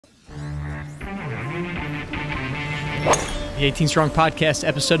The 18 Strong Podcast,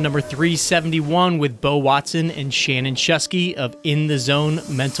 episode number 371 with Bo Watson and Shannon Shuskey of In the Zone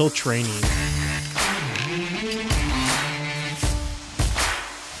Mental Training.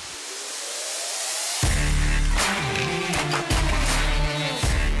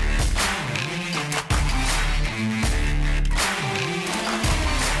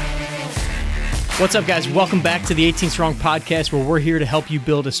 What's up, guys? Welcome back to the 18 Strong Podcast, where we're here to help you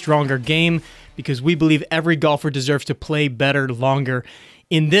build a stronger game because we believe every golfer deserves to play better longer.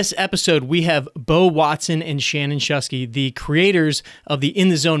 In this episode, we have Bo Watson and Shannon Shuskey, the creators of the In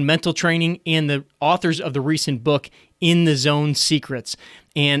the Zone Mental Training and the authors of the recent book, In the Zone Secrets.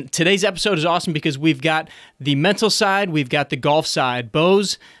 And today's episode is awesome because we've got the mental side, we've got the golf side.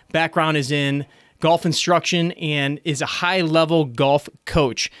 Bo's background is in golf instruction and is a high-level golf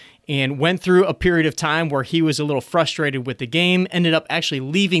coach, and went through a period of time where he was a little frustrated with the game, ended up actually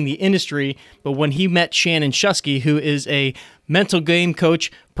leaving the industry. But when he met Shannon Shuskey, who is a mental game coach,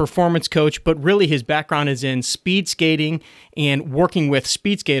 performance coach, but really his background is in speed skating and working with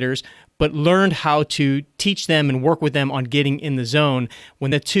speed skaters, but learned how to teach them and work with them on getting in the zone.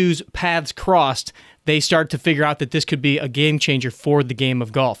 When the two's paths crossed, they start to figure out that this could be a game changer for the game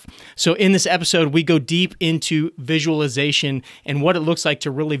of golf. So in this episode, we go deep into visualization and what it looks like to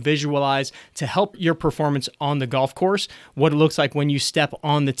really visualize to help your performance on the golf course, what it looks like when you step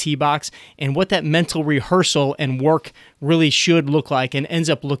on the tee box, and what that mental rehearsal and work really should look like and ends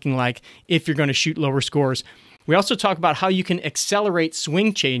up looking like if you're going to shoot lower scores. We also talk about how you can accelerate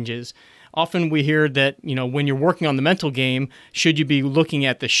swing changes. Often we hear that, when you're working on the mental game, should you be looking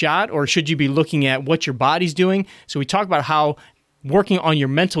at the shot or should you be looking at what your body's doing? So we talk about how working on your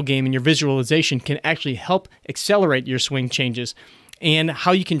mental game and your visualization can actually help accelerate your swing changes and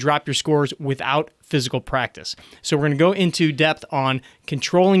how you can drop your scores without physical practice. So we're going to go into depth on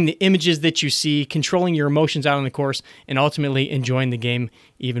controlling the images that you see, controlling your emotions out on the course, and ultimately enjoying the game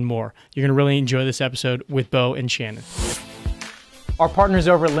even more. You're going to really enjoy this episode with Bo and Shannon. Our partners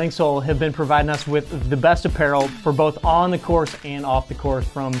over at Linksole have been providing us with the best apparel for both on the course and off the course,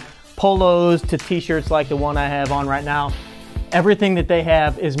 from polos to t-shirts like the one I have on right now. Everything that they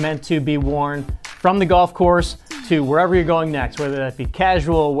have is meant to be worn from the golf course to wherever you're going next, whether that be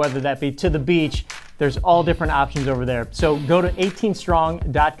casual, whether that be to the beach. There's all different options over there. So go to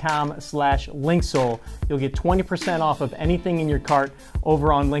 18strong.com/Linksole. You'll get 20% off of anything in your cart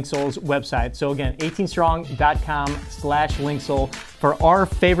over on Linksole's website. So again, 18strong.com/Linksole for our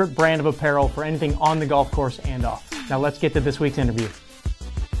favorite brand of apparel for anything on the golf course and off. Now let's get to this week's interview.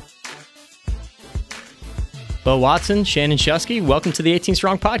 Bo Watson, Shannon Shuskey, welcome to the 18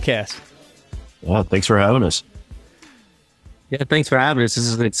 Strong Podcast. Yeah, thanks for having us. Yeah, thanks for having us. This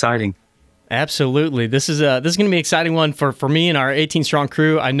is exciting. Absolutely. This is going to be an exciting one for me and our 18 Strong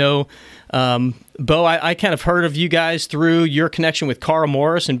crew. I know, Bo, I kind of heard of you guys through your connection with Carl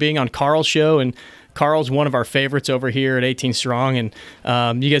Morris and being on Carl's show, and Carl's one of our favorites over here at 18 Strong, and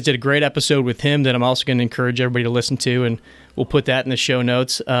you guys did a great episode with him that I'm also going to encourage everybody to listen to, and we'll put that in the show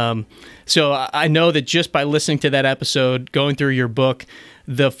notes. So I know that just by listening to that episode, going through your book,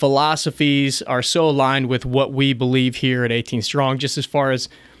 the philosophies are so aligned with what we believe here at 18 Strong, just as far as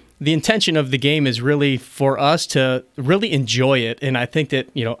the intention of the game is really for us to really enjoy it. And I think that,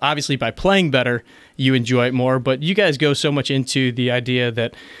 obviously by playing better, you enjoy it more, but you guys go so much into the idea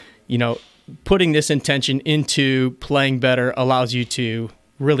that, putting this intention into playing better allows you to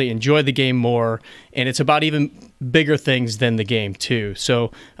really enjoy the game more. And it's about even bigger things than the game too.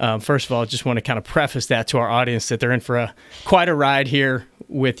 So first of all, I just want to kind of preface that to our audience that they're in for quite a ride here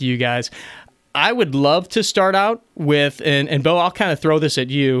with you guys. I would love to start out with, and Bo, I'll kind of throw this at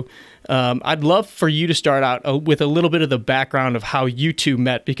you. I'd love for you to start out with a little bit of the background of how you two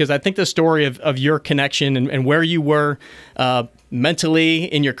met, because I think the story of your connection and where you were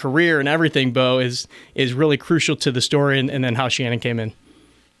mentally in your career and everything, Bo, is really crucial to the story, and then how Shannon came in.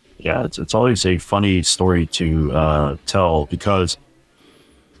 Yeah, it's always a funny story to tell, because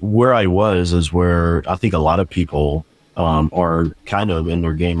where I was is where I think a lot of people are kind of in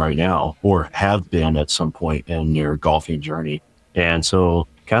their game right now, or have been at some point in their golfing journey. And so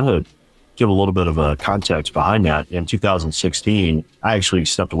kind of give a little bit of a context behind that. In 2016, I actually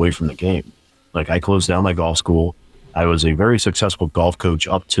stepped away from the game. Like, I closed down my golf school. I was a very successful golf coach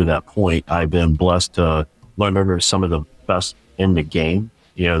up to that point. I've been blessed to learn under some of the best in the game,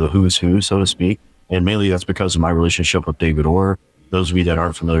 the who's who, so to speak. And mainly that's because of my relationship with David Orr. Those of you that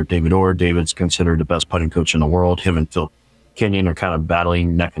aren't familiar with David Orr, David's considered the best putting coach in the world. Him and Phil Kenyon are kind of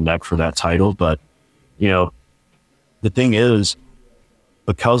battling neck and neck for that title. But, the thing is,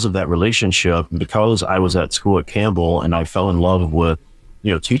 because of that relationship, because I was at school at Campbell and I fell in love with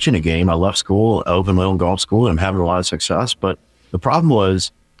teaching a game. I left school, I opened my own golf school, and I'm having a lot of success. But the problem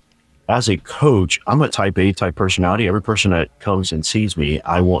was, as a coach, I'm a type A type personality. Every person that comes and sees me,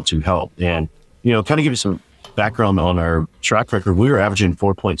 I want to help. And, kind of give you some background on our track record. We were averaging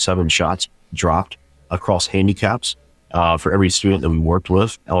 4.7 shots dropped across handicaps for every student that we worked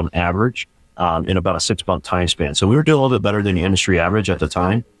with on average in about a 6-month time span. So we were doing a little bit better than the industry average at the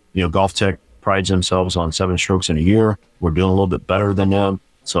time. Golf Tech prides themselves on 7 strokes in a year. We're doing a little bit better than them.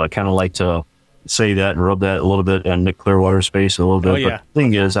 So I kind of like to say that and rub that a little bit in Nick Clearwater space a little bit. Oh, yeah. But the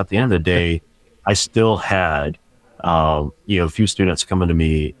thing is, at the end of the day, I still had, a few students coming to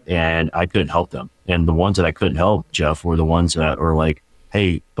me and I couldn't help them. And the ones that I couldn't help, Jeff, were the ones that were like,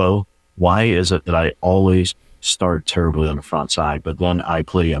 hey, Bo, why is it that I always start terribly on the front side, but then I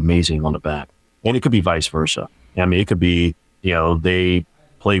play amazing on the back? And it could be vice versa. I mean, it could be, they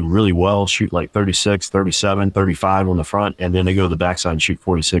play really well, shoot like 36, 37, 35 on the front, and then they go to the backside and shoot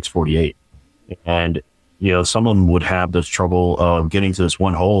 46, 48. And, someone would have this trouble of getting to this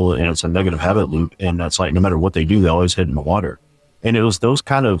one hole, and it's a negative habit loop. And that's like, no matter what they do, they always hit in the water. And it was those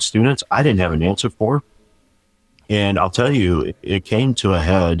kind of students I didn't have an answer for. And I'll tell you, it came to a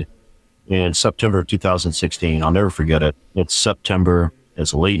head in September of 2016. I'll never forget it. It's September.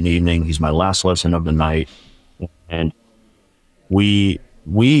 It's late in the evening. He's my last lesson of the night. And we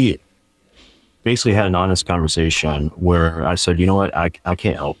basically had an honest conversation where I said, you know what, I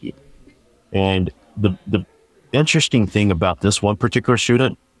can't help you. And the interesting thing about this one particular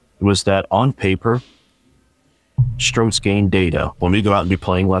student was that on paper, strokes gain data, when we go out and do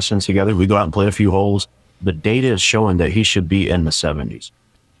playing lessons together, we go out and play a few holes, the data is showing that he should be in the 70s.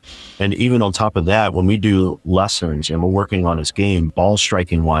 And even on top of that, when we do lessons and we're working on his game, ball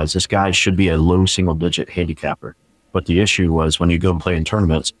striking wise, this guy should be a low single digit handicapper. But the issue was when you go and play in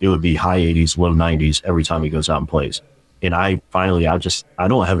tournaments, it would be high 80s, low 90s every time he goes out and plays. And I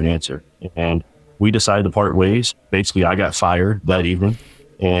don't have an answer. And we decided to part ways. Basically, I got fired that evening.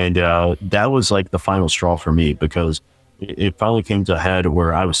 And that was like the final straw for me, because it finally came to a head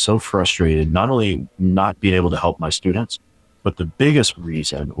where I was so frustrated, not only not being able to help my students, but the biggest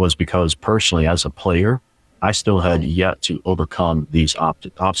reason was because personally, as a player, I still had yet to overcome these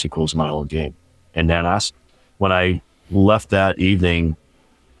obstacles in my own game. And then when I left that evening,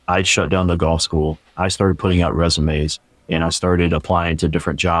 I shut down the golf school. I started putting out resumes and I started applying to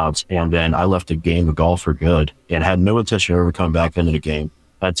different jobs. And then I left the game of golf for good and had no intention of ever coming back into the game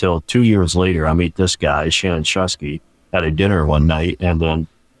until 2 years later. I meet this guy, Shannon Shuskeey, at a dinner one night. And then,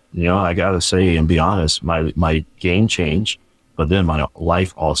 I got to say and be honest, my game changed, but then my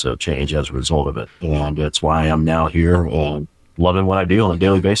life also changed as a result of it. And it's why I'm now here and loving what I do on a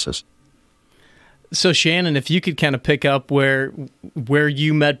daily basis. So Shannon, if you could kind of pick up where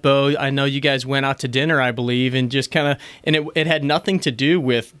you met Bo, I know you guys went out to dinner, I believe, and just kind of, and it had nothing to do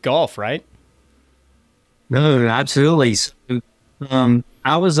with golf, right? No, absolutely. So,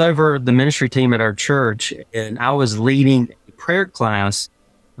 I was over the ministry team at our church, and I was leading a prayer class,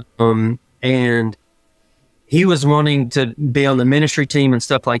 and he was wanting to be on the ministry team and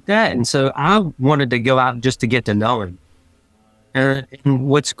stuff like that. And so I wanted to go out just to get to know him. And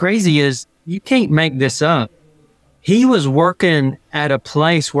what's crazy is, you can't make this up. He was working at a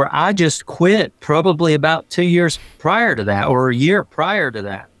place where I just quit probably about 2 years prior to that, or a year prior to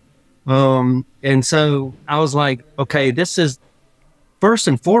that. And so I was like, okay, this is first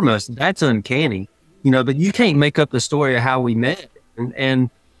and foremost, that's uncanny, but you can't make up the story of how we met. And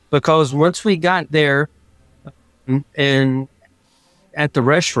because once we got there and at the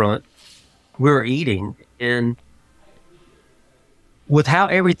restaurant, we were eating, and with how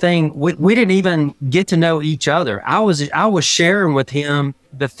everything, we didn't even get to know each other. I was sharing with him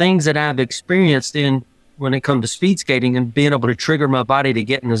the things that I've experienced when it comes to speed skating and being able to trigger my body to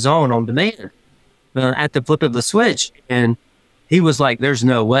get in the zone on demand at the flip of the switch. And he was like, there's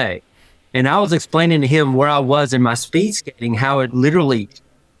no way. And I was explaining to him where I was in my speed skating, how it literally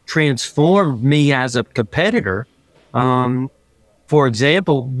transformed me as a competitor. For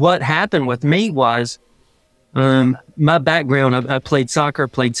example, what happened with me was, my background, I played soccer,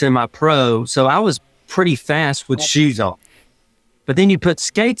 played semi-pro, so I was pretty fast with shoes on. But then you put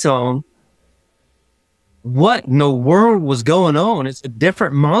skates on, what in the world was going on? It's a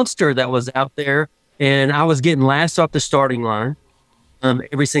different monster that was out there, and I was getting last off the starting line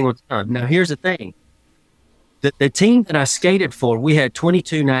every single time. Now, here's the thing. The team that I skated for, we had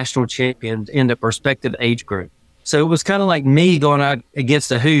 22 national champions in the respective age group. So it was kind of like me going out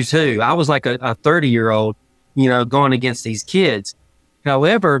against a who's who. I was like a 30-year-old, going against these kids.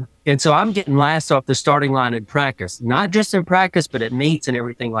 However, and so I'm getting last off the starting line in practice, not just in practice, but at meets and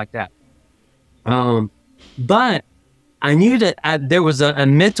everything like that. But I knew that there was a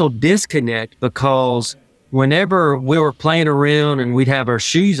mental disconnect, because whenever we were playing around and we'd have our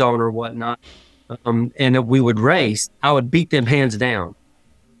shoes on or whatnot, and we would race, I would beat them hands down.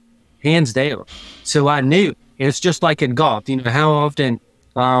 Hands down. So I knew. And it's just like in golf. You know, how often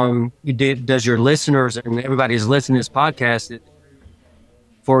does your listeners and everybody who's listening to this podcast,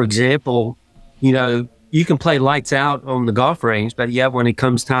 for example, you know, you can play lights out on the golf range, but yeah, when it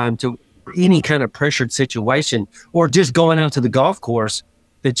comes time to any kind of pressured situation, or just going out to the golf course,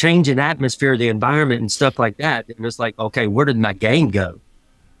 the change in atmosphere, the environment and stuff like that, and it's like, okay, where did my game go?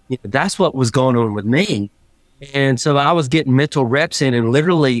 You know, that's what was going on with me. And so I was getting mental reps in, and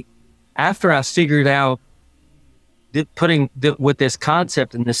literally after I figured out with this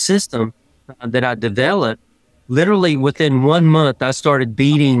concept and the system that I developed, literally within 1 month, I started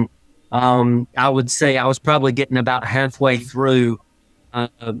beating, I would say I was probably getting about halfway through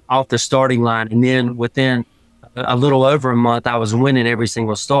off the starting line. And then within a little over a month, I was winning every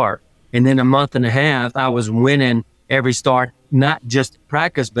single start. And then a month and a half, I was winning every start, not just at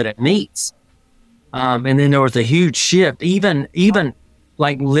practice, but at meets. And then there was a huge shift, even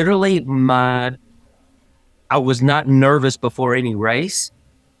like literally I was not nervous before any race.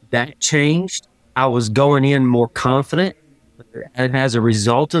 That changed. I was going in more confident. And as a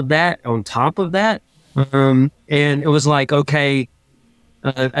result of that, on top of that, and it was like, okay,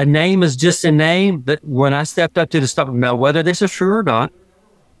 a name is just a name. But when I stepped up to the start, now whether this is true or not,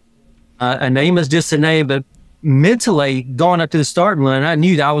 a name is just a name. But mentally, going up to the starting line, I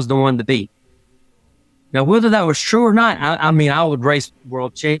knew that I was the one to beat. Now, whether that was true or not, I mean, I would race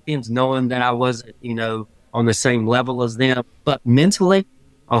world champions knowing that I wasn't, you know, on the same level as them. But mentally,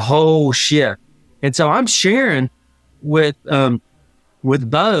 a whole shift. And so I'm sharing with Bo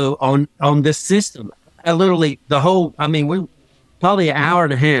on this system. I literally, we probably an hour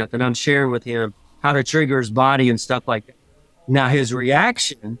and a half, and I'm sharing with him how to trigger his body and stuff like that. Now, his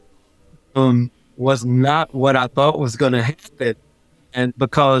reaction was not what I thought was going to happen. And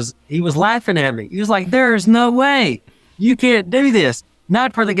because he was laughing at me, he was like, "There's no way you can't do this.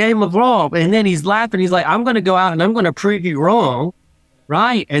 Not for the game of golf." And then he's laughing. He's like, "I'm going to go out and I'm going to prove you wrong."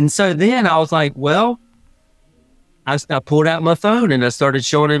 Right. And so then I was like, well, I pulled out my phone and I started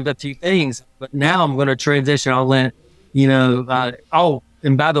showing him a few things. But now I'm going to transition. I'll let, you know,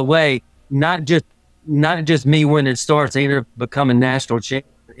 and by the way, not just me winning starts, I ended up becoming national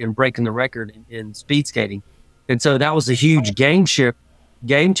champion and breaking the record in speed skating. And so that was a huge game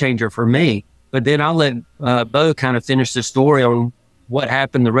changer for me. But then I'll let Bo kind of finish the story on what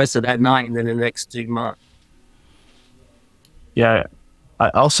happened the rest of that night and then the next 2 months. Yeah,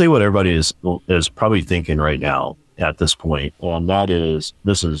 I'll say what everybody is probably thinking right now at this point, and that is,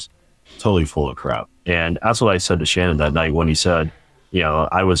 this is totally full of crap. And that's what I said to Shannon that night when he said, you know,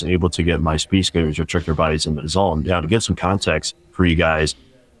 I was able to get my speed skaters or trick their bodies in the zone. Now, to get some context for you guys,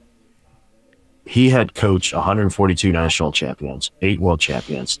 he had coached 142 national champions, 8 world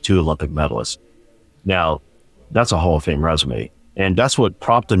champions, 2 Olympic medalists. Now, that's a Hall of Fame resume. And that's what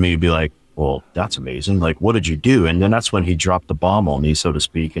prompted me to be like, well, that's amazing. Like, what did you do? And then that's when he dropped the bomb on me, so to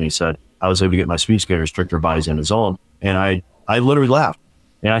speak. And he said, I was able to get my speed skaters trick their bodies in the zone. And I literally laughed.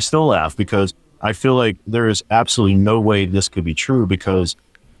 And I still laugh because I feel like there is absolutely no way this could be true, because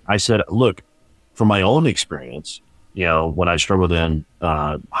I said, look, from my own experience, you know, when I struggled in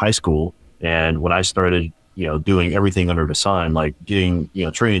high school and when I started, you know, doing everything under the sun, like getting, you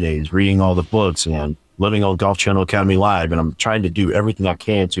know, training days, reading all the books and living on Golf Channel Academy Live, and I'm trying to do everything I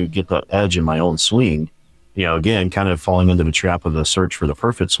can to get the edge in my own swing, you know, again, kind of falling into the trap of the search for the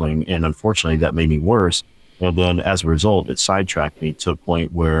perfect swing. And unfortunately, that made me worse. And then as a result, it sidetracked me to a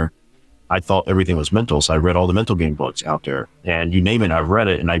point where I thought everything was mental. So I read all the mental game books out there, and you name it, I've read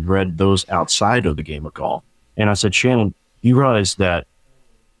it. And I've read those outside of the game of golf. And I said, Shannon, you realize that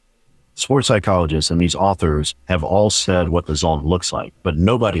sports psychologists and these authors have all said what the zone looks like, but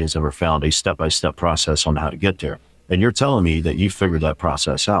nobody has ever found a step-by-step process on how to get there. And you're telling me that you figured that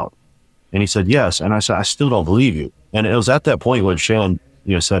process out. And he said, yes. And I said, I still don't believe you. And it was at that point when Shannon,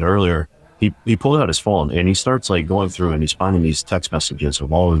 you know, said earlier, he pulled out his phone and he starts like going through and he's finding these text messages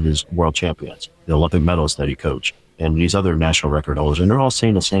of all of his world champions, the Olympic medalists that he coached, and these other national record holders. And they're all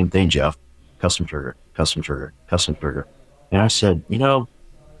saying the same thing, Jeff, custom trigger, custom trigger, custom trigger. And I said, you know,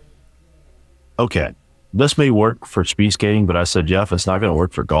 okay, this may work for speed skating, but I said, Jeff, it's not going to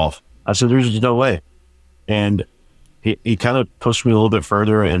work for golf. I said, there's no way. And he kind of pushed me a little bit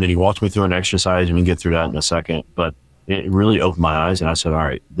further, and then he walked me through an exercise, and we can get through that in a second. But it really opened my eyes, and I said, all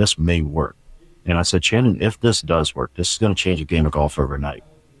right, this may work. And I said, Shannon, if this does work, this is going to change the game of golf overnight.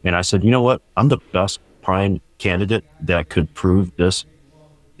 And I said, you know what? I'm the best prime candidate that could prove this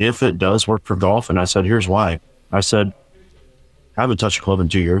if it does work for golf. And I said, here's why. I said, I haven't touched a club in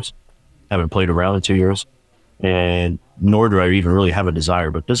 2 years. Haven't played around in 2 years. And nor do I even really have a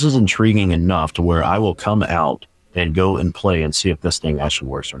desire, but this is intriguing enough to where I will come out and go and play and see if this thing actually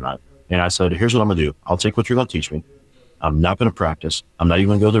works or not. And I said, here's what I'm going to do. I'll take what you're going to teach me. I'm not going to practice. I'm not even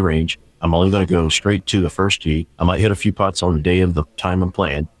going to go to the range. I'm only going to go straight to the first tee. I might hit a few putts on the day of the time I'm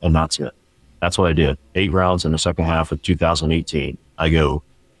playing, and that's it. That's what I did. 8 rounds in the second half of 2018. I go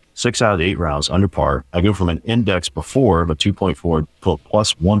 6 out of the 8 rounds under par. I go from an index before of a 2.4 to a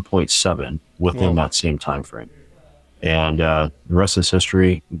plus 1.7 within that same time frame. And the rest is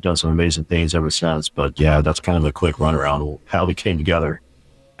history. We've done some amazing things ever since. But yeah, that's kind of a quick run around of how we came together.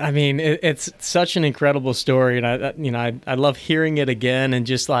 I mean, it's such an incredible story, and I love hearing it again, and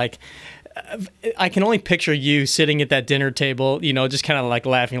just like, I can only picture you sitting at that dinner table, just kind of like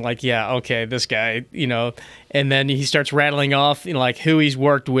laughing, like, yeah, okay, this guy, and then he starts rattling off, like who he's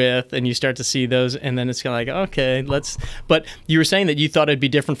worked with, and you start to see those, and then it's kind of like, okay, but you were saying that you thought it'd be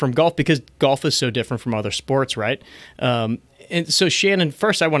different from golf because golf is so different from other sports, right? And so Shannon,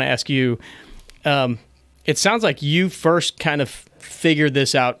 first I want to ask you, it sounds like you first kind of figured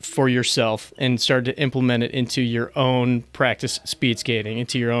this out for yourself and started to implement it into your own practice speed skating,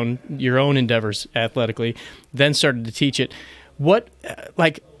 into your own endeavors athletically, then started to teach it. What,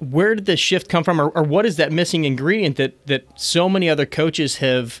 where did the shift come from, or what is that missing ingredient that so many other coaches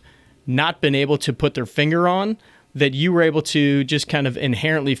have not been able to put their finger on that you were able to just kind of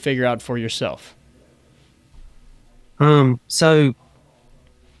inherently figure out for yourself? So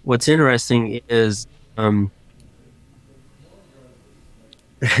what's interesting is,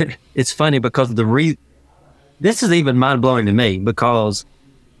 it's funny because this is even mind blowing to me, because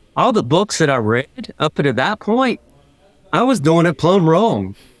all the books that I read up to that point, I was doing it plumb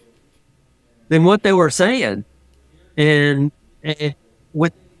wrong than what they were saying. But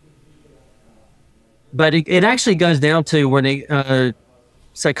it actually goes down to when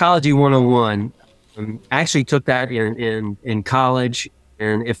Psychology 101, actually took that in college.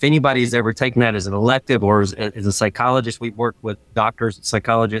 And if anybody's ever taken that as an elective or as a psychologist, we've worked with doctors,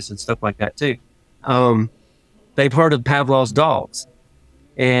 psychologists, and stuff like that too. They've heard of Pavlov's dogs,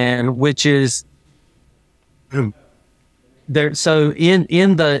 and which is there. So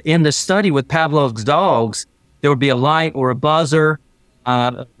in the study with Pavlov's dogs, there would be a light or a buzzer,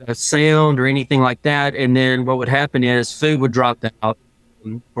 a sound or anything like that, and then what would happen is food would drop out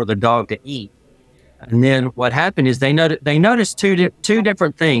for the dog to eat. And then what happened is they noticed two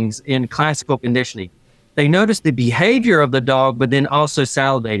different things in classical conditioning. They noticed the behavior of the dog, but then also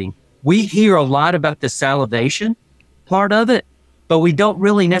salivating. We hear a lot about the salivation part of it, but we don't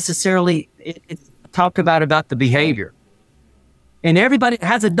really necessarily talk about the behavior. And everybody that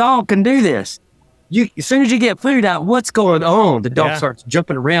has a dog can do this. As soon as you get food out, what's going on? The dog starts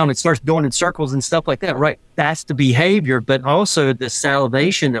jumping around and starts going in circles and stuff like that, right? That's the behavior, but also the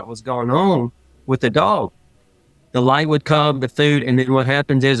salivation that was going on with the dog. The light would come, the food, and then what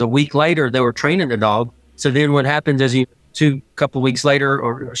happens is a week later they were training the dog. So then what happens is couple weeks later,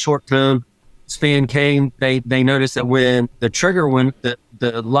 or a short term span came, they noticed that when the trigger went, the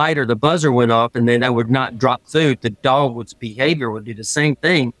light or the buzzer went off, and then that would not drop food, the dog's behavior would do the same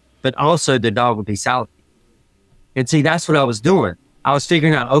thing, but also the dog would be salivating. And see, that's what I was doing. I was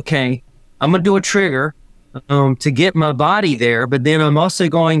figuring out, okay, I'm going to do a trigger to get my body there, but then I'm also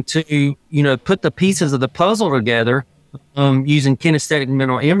going to, put the pieces of the puzzle together using kinesthetic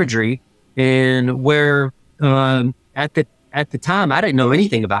mental imagery. And where at the time, I didn't know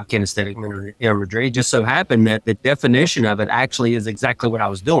anything about kinesthetic mental imagery. It just so happened that the definition of it actually is exactly what I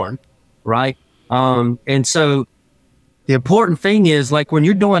was doing, right? And so the important thing is, like, when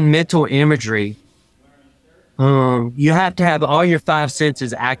you're doing mental imagery, you have to have all your 5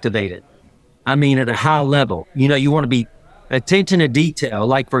 senses activated. I mean, at a high level. You want to be attention to detail.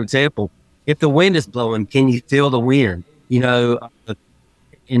 Like, for example, if the wind is blowing, can you feel the wind?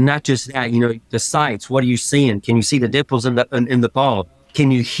 And not just that, the sights. What are you seeing? Can you see the dimples in the ball? Can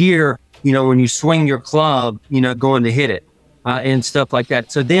you hear, when you swing your club, going to hit it, and stuff like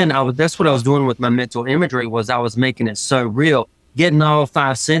that. So then that's what I was doing with my mental imagery, was I was making it so real, getting all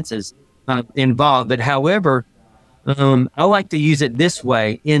 5 senses involved. But however, I like to use it this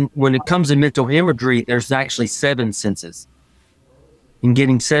way. When it comes to mental imagery, there's actually 7 senses, and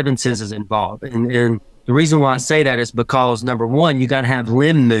getting 7 senses involved. And the reason why I say that is because, number one, you got to have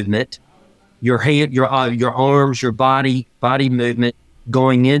limb movement, your hand, your arms, your body movement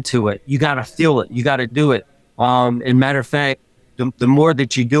going into it. You got to feel it. You got to do it. And matter of fact, the more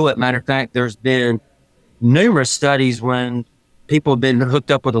that you do it, matter of fact, there's been numerous studies when people have been hooked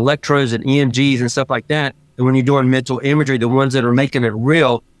up with electrodes and EMGs and stuff like that. And when you're doing mental imagery, the ones that are making it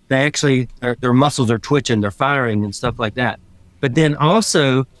real, they actually, their muscles are twitching, they're firing and stuff like that. But then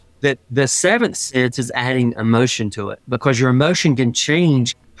also that the seventh sense is adding emotion to it, because your emotion can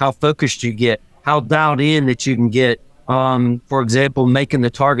change how focused you get, how dialed in that you can get. For example, making the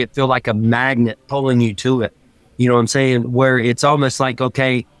target feel like a magnet pulling you to it. You know what I'm saying? Where it's almost like,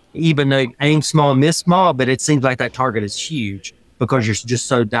 okay, even though aim small, miss small, but it seems like that target is huge because you're just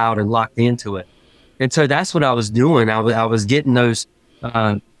so dialed and locked into it. And so that's what I was doing. I was getting those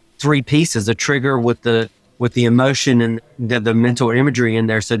three pieces: a trigger with the emotion and the mental imagery in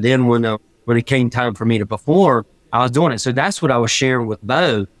there. So then when it came time for me to perform, I was doing it. So that's what I was sharing with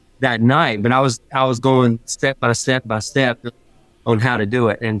Bo that night. But I was going step by step on how to do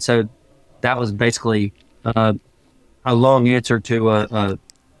it. And so that was basically a long answer to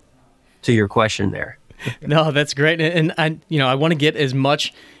your question there. No, that's great. And I want to get as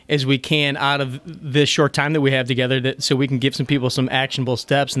much as we can out of this short time that we have together, so we can give some people some actionable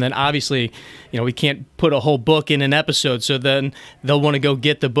steps. And then obviously, we can't put a whole book in an episode, so then they'll want to go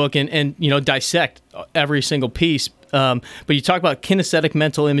get the book and dissect every single piece. But you talk about kinesthetic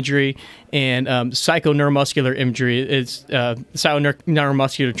mental imagery and psychoneuromuscular imagery. It's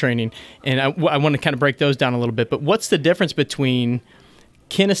psychoneuromuscular training. And I want to kind of break those down a little bit. But what's the difference between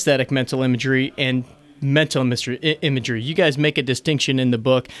kinesthetic mental imagery and mental imagery? You guys make a distinction in the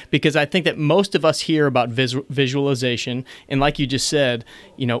book, because I think that most of us hear about visualization, and like you just said,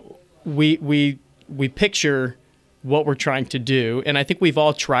 we picture what we're trying to do, and I think we've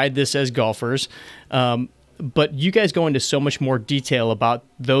all tried this as golfers, but you guys go into so much more detail about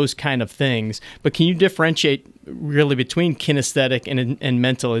those kind of things. But can you differentiate really between kinesthetic and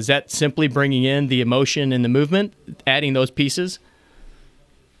mental? Is that simply bringing in the emotion and the movement, adding those pieces?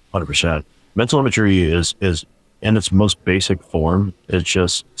 100%. Mental imagery is in its most basic form, it's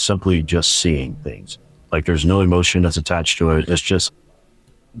just simply just seeing things. Like, there's no emotion that's attached to it. It's just,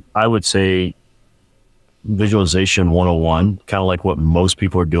 I would say, visualization 101, kind of like what most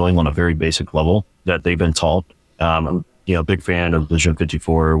people are doing on a very basic level that they've been taught. I'm a big fan of Vision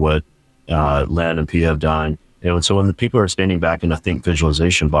 54, what Len and P have done. And so when the people are standing back in a think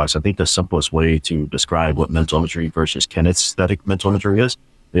visualization box, I think the simplest way to describe what mental imagery versus kinesthetic mental imagery is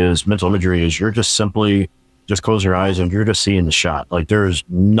mental imagery is you're just simply just close your eyes and you're just seeing the shot. Like, there's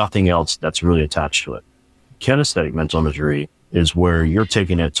nothing else that's really attached to it. Kinesthetic mental imagery is where you're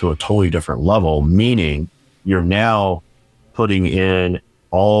taking it to a totally different level, meaning you're now putting in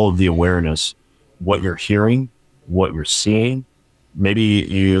all the awareness, what you're hearing, what you're seeing. Maybe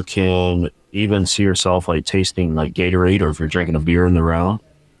you can even see yourself like tasting like Gatorade, or if you're drinking a beer in the round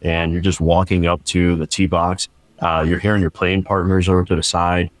and you're just walking up to the tee box. You're hearing your playing partners over to the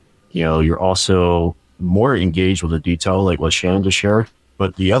side. You're also more engaged with the detail, like what Shannon just shared.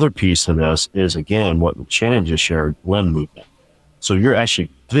 But the other piece of this is, again, what Shannon just shared, limb movement. So you're actually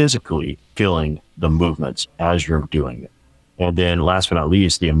physically feeling the movements as you're doing it. And then last but not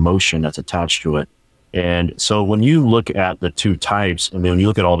least, the emotion that's attached to it. And so when you look at the two types, and then when you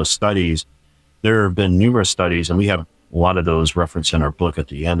look at all the studies, there have been numerous studies, and we have a lot of those referenced in our book at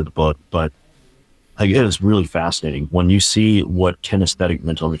the end of the book. But it is really fascinating when you see what kinesthetic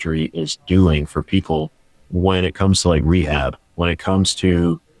mental imagery is doing for people when it comes to like rehab, when it comes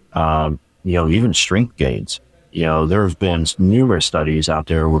to, even strength gains. There have been numerous studies out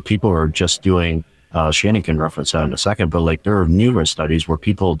there where people are just doing, Shannon can reference that in a second, but like there are numerous studies where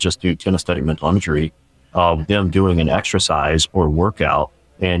people just do kinesthetic mental imagery of them doing an exercise or workout,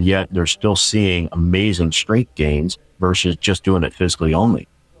 and yet they're still seeing amazing strength gains versus just doing it physically only.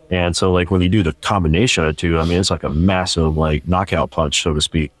 And so like when you do the combination of the two, I mean, it's like a massive like knockout punch, so to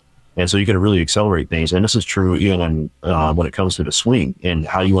speak. And so you can really accelerate things. And this is true even when it comes to the swing and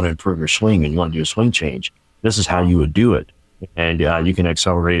how you want to improve your swing and you want to do a swing change. This is how you would do it. And you can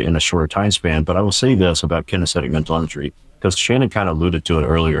accelerate it in a shorter time span. But I will say this about kinesthetic mental imagery, because Shannon kind of alluded to it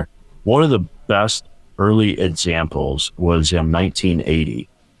earlier. One of the best early examples was in 1980.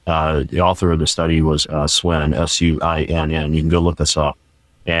 The author of the study was Swinn, S-U-I-N-N. You can go look this up.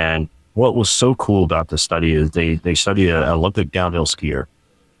 And what was so cool about the study is they studied an Olympic downhill skier.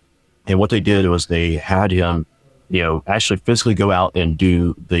 And what they did was they had him, actually physically go out and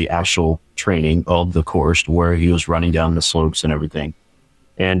do the actual training of the course where he was running down the slopes and everything.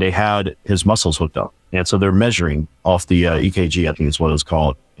 And they had his muscles hooked up. And so they're measuring off the EKG, I think is what it's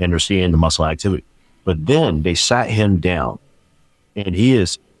called, and they're seeing the muscle activity. But then they sat him down and he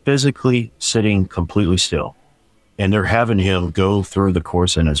is physically sitting completely still. And they're having him go through the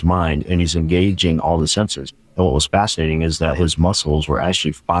course in his mind, and he's engaging all the senses. And what was fascinating is that his muscles were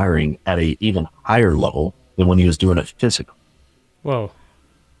actually firing at an even higher level than when he was doing it physically. Whoa.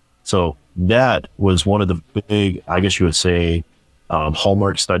 So that was one of the big, I guess you would say,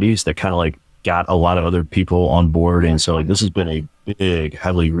 hallmark studies that kind of like got a lot of other people on board. And so like, this has been a big,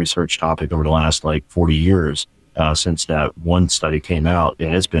 heavily researched topic over the last like 40 years since that one study came out.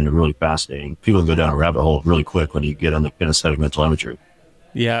 And it's been really fascinating. People go down a rabbit hole really quick when you get on the kinesthetic mental imagery.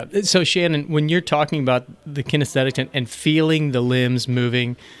 Yeah. So Shannon, when you're talking about the kinesthetic and feeling the limbs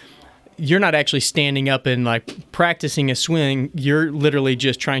moving, you're not actually standing up and like practicing a swing. You're literally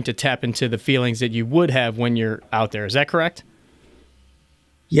just trying to tap into the feelings that you would have when you're out there. Is that correct?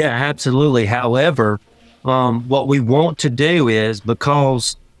 Yeah, absolutely. However, what we want to do is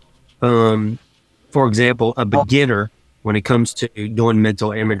because, for example, a beginner, when it comes to doing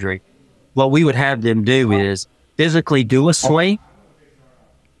mental imagery, what we would have them do is physically do a swing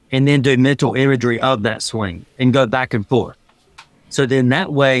and then do mental imagery of that swing and go back and forth. So then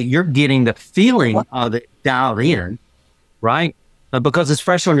that way you're getting the feeling of it dialed in, right? Because it's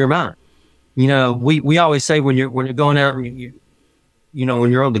fresh on your mind. You know, we always say when you're going out, when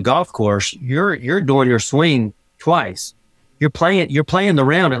you're on the golf course, you're doing your swing twice. You're playing the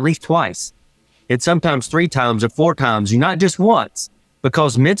round at least twice, and sometimes 3 times or 4 times. You're not just once,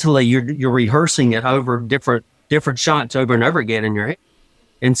 because mentally you're rehearsing it over different shots over and over again in your head.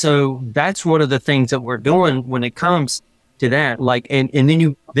 And so that's one of the things that we're doing when it comes to that. Like, and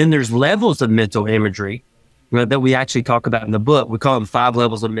then there's levels of mental imagery that we actually talk about in the book. We call them 5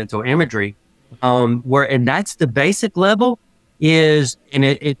 levels of mental imagery, and that's the basic level is,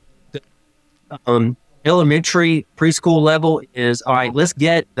 and elementary preschool level is, all right, let's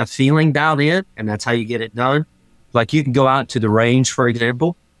get the feeling dialed in. And that's how you get it done. Like you can go out to the range, for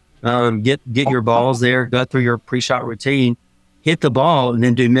example, get your balls there, go through your pre-shot routine, hit the ball, and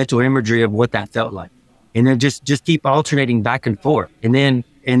then do mental imagery of what that felt like. And then just keep alternating back and forth, and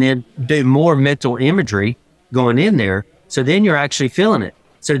then do more mental imagery going in there. So then you're actually feeling it.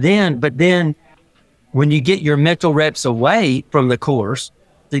 But then when you get your mental reps away from the course,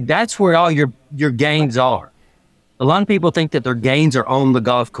 that's where all your gains are. A lot of people think that their gains are on the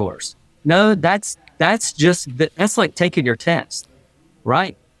golf course. No, that's like taking your test,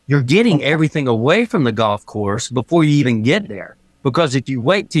 right? You're getting everything away from the golf course before you even get there. Because if you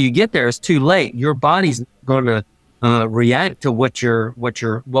wait till you get there, it's too late. Your body's going to react to what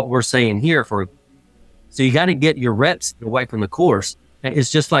we're saying here. So you got to get your reps away from the course.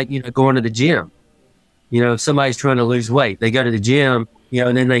 It's just like, going to the gym. If somebody's trying to lose weight, they go to the gym,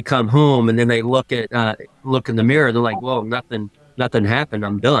 and then they come home and then they look in the mirror. They're like, whoa, nothing happened.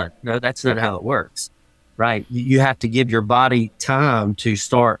 I'm done. No, that's not how it works, right? You have to give your body time to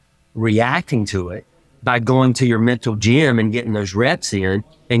start reacting to it by going to your mental gym and getting those reps in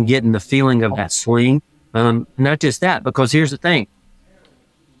and getting the feeling of that swing. Not just that, because here's the thing.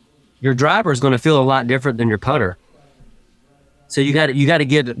 Your driver is going to feel a lot different than your putter. So you got to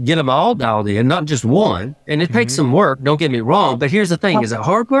get them all dialed in, not just one. And it takes some work, don't get me wrong. But here's the thing. Is it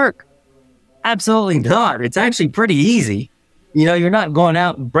hard work? Absolutely not. It's actually pretty easy. You're not going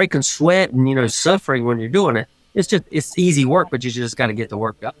out and breaking sweat and, suffering when you're doing it. It's easy work, but you just got to get the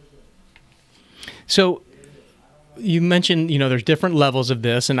work done. So you mentioned, there's different levels of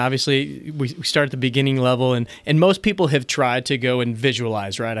this, and obviously we start at the beginning level, and most people have tried to go and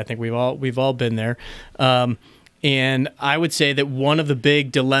visualize, right? I think we've all been there. And I would say that one of the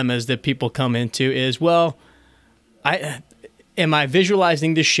big dilemmas that people come into is, well, am I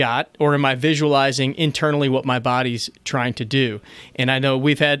visualizing the shot, or am I visualizing internally what my body's trying to do? And I know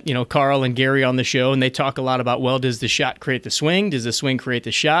we've had, Carl and Gary on the show, and they talk a lot about, well, does the shot create the swing? Does the swing create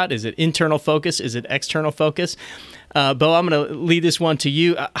the shot? Is it internal focus? Is it external focus? Bo, I'm going to lead this one to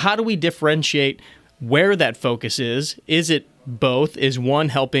you. How do we differentiate where that focus is? Is it both? Is one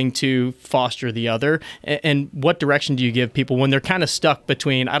helping to foster the other? And what direction do you give people when they're kind of stuck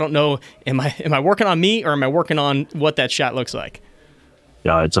between, I don't know, am I working on me, or am I working on what that shot looks like?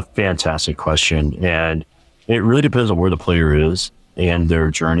 Yeah, it's a fantastic question. And it really depends on where the player is and their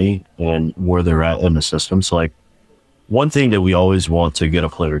journey and where they're at in the system. So like one thing that we always want to get a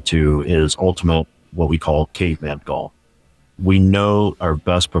player to is ultimate, what we call caveman golf. We know our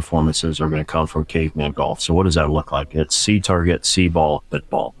best performances are going to come from caveman golf. So what does that look like? It's see target, see ball, hit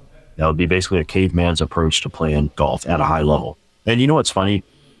ball. That would be basically a caveman's approach to playing golf at a high level. And you know what's funny?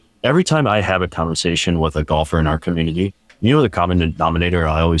 Every time I have a conversation with a golfer in our community, the common denominator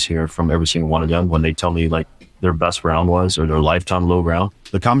I always hear from every single one of them when they tell me like their best round was, or their lifetime low round,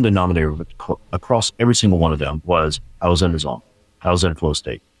 the common denominator across every single one of them was, I was in the zone. I was in flow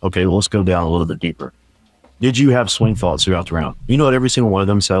state. Okay, well, let's go down a little bit deeper. Did you have swing thoughts throughout the round? You know what every single one of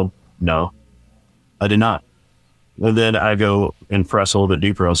them said? No, I did not. And then I go and press a little bit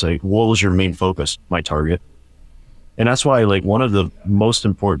deeper. I'll say, what was your main focus? My target. And that's why, like, one of the most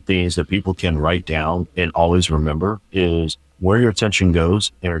important things that people can write down and always remember is where your attention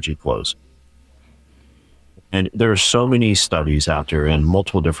goes, energy flows. And there are so many studies out there in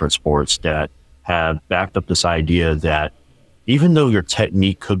multiple different sports that have backed up this idea that even though your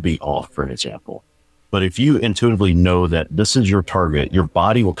technique could be off, for an example, but if you intuitively know that this is your target, your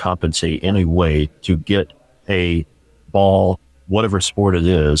body will compensate in a way to get a ball, whatever sport it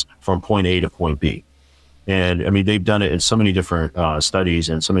is, from point A to point B. And I mean, they've done it in so many different studies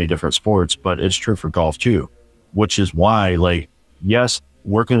and so many different sports, but it's true for golf too, which is why, like, yes,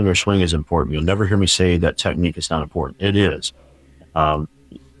 working on your swing is important. You'll never hear me say that technique is not important. It is.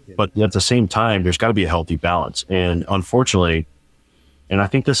 But at the same time, there's got to be a healthy balance. And unfortunately, and I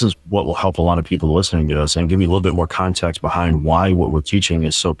think this is what will help a lot of people listening to us and give you a little bit more context behind why what we're teaching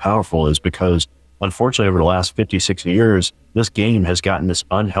is so powerful, is because unfortunately, over the last 50, 60 years, this game has gotten this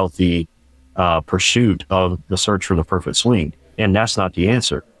unhealthy pursuit of the search for the perfect swing. And that's not the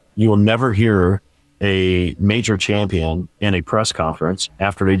answer. You will never hear a major champion in a press conference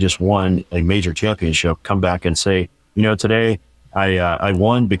after they just won a major championship come back and say, you know, today I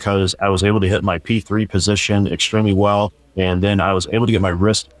won because I was able to hit my P3 position extremely well. And then I was able to get my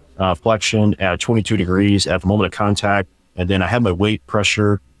wrist flexion at 22 degrees at the moment of contact. And then I had my weight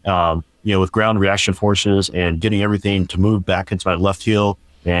pressure, with ground reaction forces and getting everything to move back into my left heel.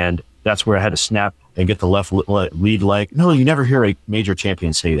 And that's where I had to snap and get the left lead leg. No, you never hear a major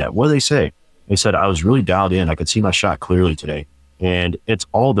champion say that. What do they say? They said, I was really dialed in. I could see my shot clearly today. And it's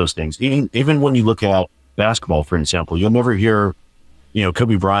all those things. Even when you look at basketball, for example, you'll never hear,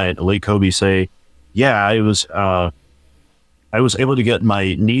 Kobe Bryant, late Kobe, say, yeah, I was able to get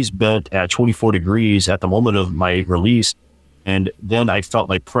my knees bent at 24 degrees at the moment of my release. And then I felt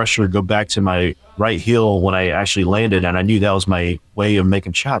my pressure go back to my right heel when I actually landed. And I knew that was my way of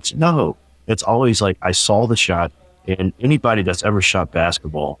making shots. No, it's always like I saw the shot. And anybody that's ever shot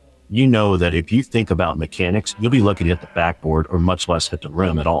basketball, you know that if you think about mechanics, you'll be lucky to hit the backboard or much less hit the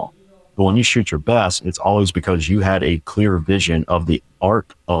rim at all. But when you shoot your best, it's always because you had a clear vision of the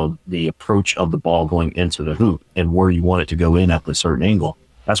arc of the approach of the ball going into the hoop and where you want it to go in at a certain angle.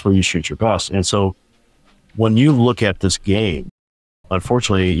 That's where you shoot your best. And so when you look at this game,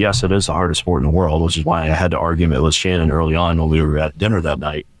 unfortunately, yes, it is the hardest sport in the world, which is why I had the argument with Shannon early on when we were at dinner that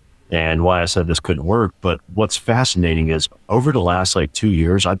night and why I said this couldn't work. But what's fascinating is over the last 2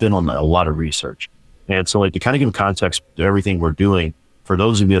 years, I've been on a lot of research. And so to kind of give context to everything we're doing, for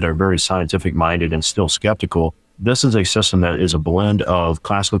those of you that are very scientific minded and still skeptical, this is a system that is a blend of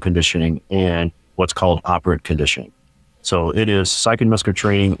classical conditioning and what's called operant conditioning. So it is psychomuscular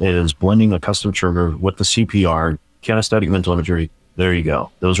training. It is blending a custom trigger with the CPR, kinesthetic mental imagery. There you go.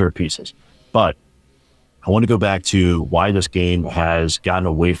 Those are pieces. But I want to go back to why this game has gotten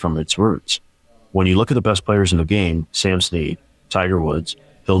away from its roots. When you look at the best players in the game, Sam Snead, Tiger Woods,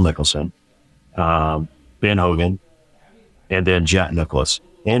 Phil Mickelson, Ben Hogan, and then Jack Nicklaus,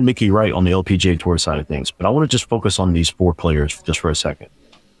 and Mickey Wright on the LPGA Tour side of things. But I want to just focus on these 4 players just for a second.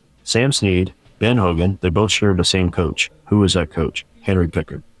 Sam Snead, Ben Hogan, they both shared the same coach. Who was that coach? Henry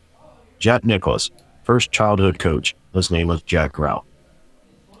Pickard. Jack Nicklaus, first childhood coach. His name was Jack Grout.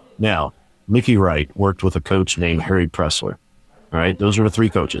 Now, Mickey Wright worked with a coach named Harry Pressler. All right, those are the 3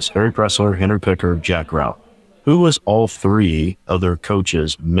 coaches: Harry Pressler, Henry Pickard, Jack Grout. Who was all 3 of their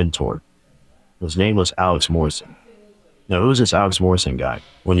coaches' mentor? His name was Alex Morrison. Now, who is this Alex Morrison guy?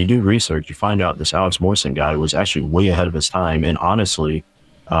 When you do research, you find out this Alex Morrison guy was actually way ahead of his time. And honestly,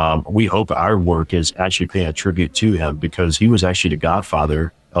 we hope our work is actually paying a tribute to him, because he was actually the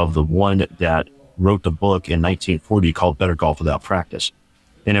godfather of the one that wrote the book in 1940 called Better Golf Without Practice.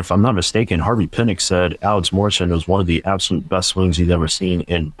 And if I'm not mistaken, Harvey Pinnock said Alex Morrison was one of the absolute best swings he's ever seen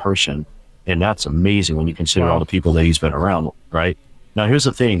in person. And that's amazing when you consider all the people that he's been around, right? Now, here's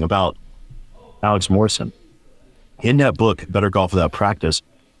the thing about Alex Morrison. In that book, Better Golf Without Practice,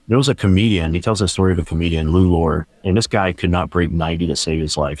 there was a comedian. He tells the story of a comedian, Lou Lore, and this guy could not break 90 to save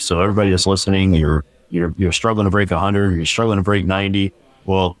his life. So everybody that's listening, you're struggling to break 100, you're struggling to break 90.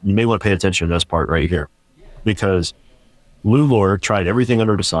 Well, you may want to pay attention to this part right here, because Lou Lore tried everything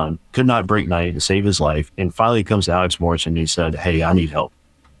under the sun, could not break 90 to save his life, and finally comes to Alex Morrison and he said, hey, I need help.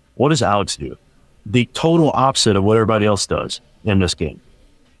 What does Alex do? The total opposite of what everybody else does in this game.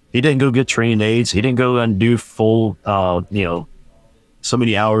 He didn't go get training aids. He didn't go and do full, so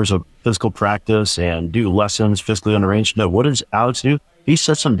many hours of physical practice and do lessons physically on the range. No, what does Alex do? He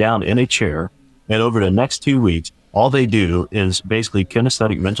sets them down in a chair, and over the next 2 weeks, all they do is basically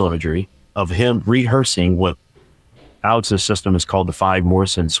kinesthetic mental imagery of him rehearsing what Alex's system is called the 5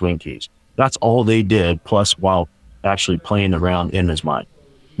 Morrison swing keys. That's all they did, plus while actually playing around in his mind.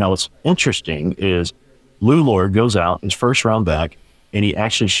 Now, what's interesting is Lou Lore goes out his first round back, and he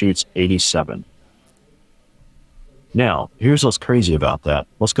actually shoots 87. Now, here's what's crazy about that.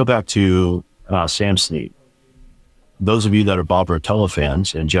 Let's go back to Sam Snead. those of you that are Bob Rotella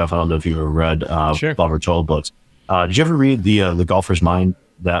fans, and Jeff, I don't know if you ever read Sure. Bob Rotella books. Did you ever read the Golfer's Mind,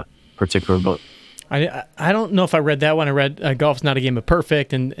 that particular book? I don't know if I read that one. I read Golf's Not a Game of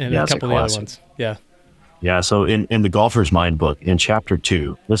Perfect and Yeah, a it's a couple of the other classic. ones. Yeah. Yeah, so in the Golfer's Mind book, in chapter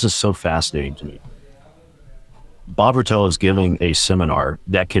 2, this is so fascinating to me. Bob Rotella is giving a seminar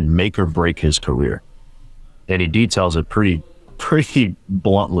that can make or break his career. And he details it pretty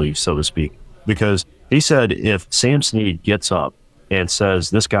bluntly, so to speak, because he said if Sam Snead gets up and says,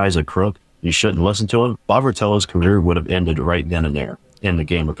 this guy's a crook, you shouldn't listen to him, Bob Rotella's career would have ended right then and there in the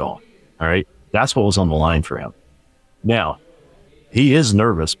game of golf. All right? That's what was on the line for him. Now, he is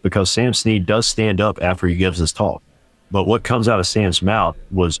nervous because Sam Snead does stand up after he gives his talk. But what comes out of Sam's mouth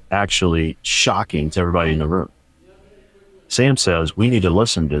was actually shocking to everybody in the room. Sam says, we need to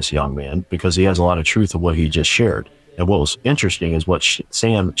listen to this young man because he has a lot of truth of what he just shared. And what was interesting is what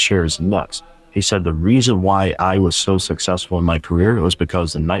Sam shares next. He said, the reason why I was so successful in my career was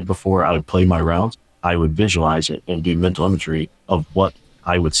because the night before I would play my rounds, I would visualize it and do mental imagery of what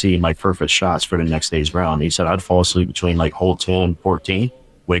I would see in my perfect shots for the next day's round. He said, I'd fall asleep between like hole 10 and 14,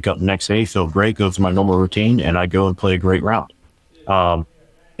 wake up the next day, feel great, go through my normal routine, and I go and play a great round.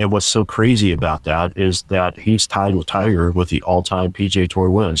 And what's so crazy about that is that he's tied with Tiger with the all-time PGA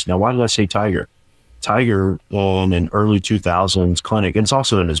Tour wins. Now, why did I say Tiger? Tiger in an early 2000s clinic, and it's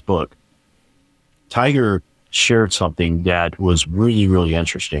also in his book, Tiger shared something that was really, really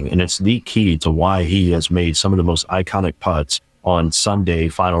interesting. And it's the key to why he has made some of the most iconic putts on Sunday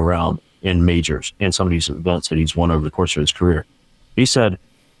final round in majors and some of these events that he's won over the course of his career. He said,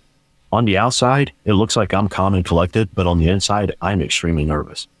 on the outside, it looks like I'm calm and collected, but on the inside, I'm extremely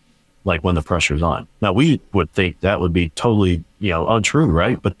nervous, like when the pressure's on. Now, we would think that would be totally, untrue,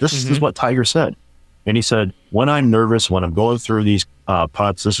 right? But this is what Tiger said. And he said, when I'm nervous, when I'm going through these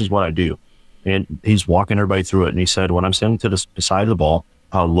putts, this is what I do. And he's walking everybody through it. And he said, when I'm standing to the side of the ball,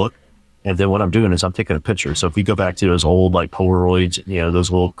 I'll look. And then what I'm doing is I'm taking a picture. So if we go back to those old like Polaroids, those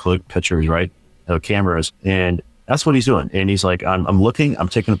little click pictures, right? Cameras. And that's what he's doing. And he's like, I'm looking, I'm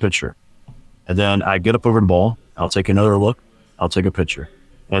taking a picture. And then I get up over the ball. I'll take another look. I'll take a picture.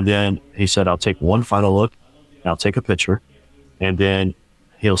 And then he said, I'll take one final look. I'll take a picture. And then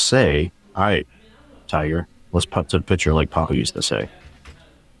he'll say, all right, Tiger, let's putt to the picture like Papa used to say.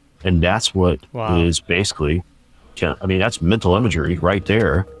 And that's what is basically, that's mental imagery right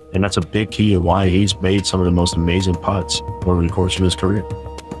there. And that's a big key of why he's made some of the most amazing putts over the course of his career.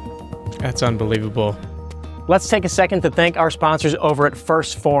 That's unbelievable. Let's take a second to thank our sponsors over at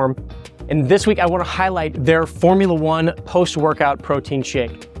First Form. And this week I want to highlight their Formula One post-workout protein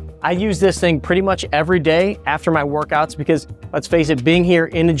shake. I use this thing pretty much every day after my workouts because, let's face it, being here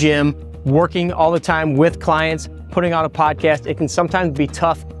in the gym, working all the time with clients, putting on a podcast, it can sometimes be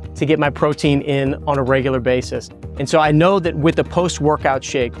tough to get my protein in on a regular basis. And so I know that with the post-workout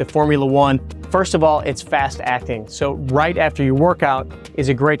shake, the Formula One, first of all, it's fast acting. So right after your workout is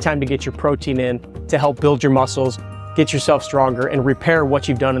a great time to get your protein in to help build your muscles, get yourself stronger, and repair what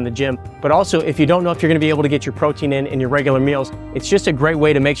you've done in the gym. But also, if you don't know if you're gonna be able to get your protein in your regular meals, it's just a great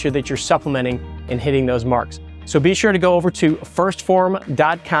way to make sure that you're supplementing and hitting those marks. So be sure to go over to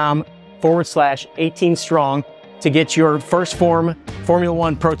firstform.com/18strong to get your First Form Formula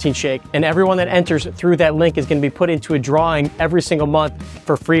One protein shake. And everyone that enters through that link is gonna be put into a drawing every single month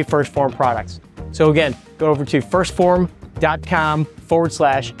for free First Form products. So again, go over to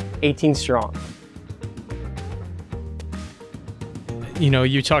firstform.com/18strong.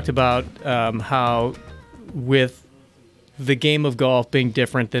 You talked about how with the game of golf being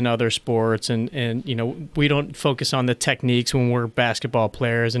different than other sports and we don't focus on the techniques when we're basketball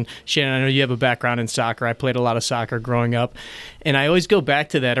players. And Shannon, I know you have a background in soccer. I played a lot of soccer growing up. And I always go back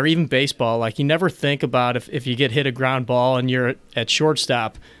to that, or even baseball. Like, you never think about if you get hit a ground ball and you're at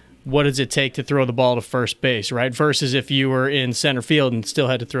shortstop, what does it take to throw the ball to first base, right? Versus if you were in center field and still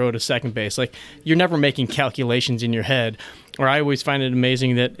had to throw it to second base. Like, you're never making calculations in your head. Or I always find it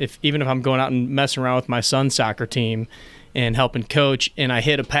amazing that even if I'm going out and messing around with my son's soccer team and helping coach, and I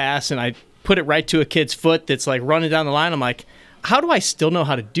hit a pass and I put it right to a kid's foot that's like running down the line, I'm like, how do I still know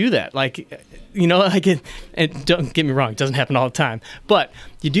how to do that? Like, and don't get me wrong, it doesn't happen all the time. But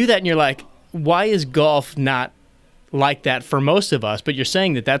you do that and you're like, why is golf not like that for most of us? But you're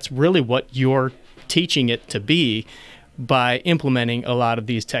saying that that's really what you're teaching it to be by implementing a lot of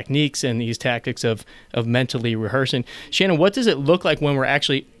these techniques and these tactics of mentally rehearsing. Shannon, what does it look like when we're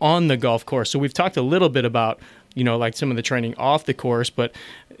actually on the golf course? So we've talked a little bit about, like some of the training off the course, but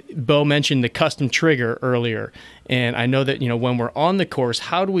Bo mentioned the custom trigger earlier. And I know that, when we're on the course,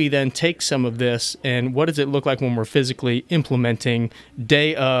 how do we then take some of this and what does it look like when we're physically implementing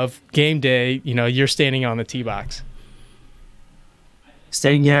day of game day, you're standing on the tee box?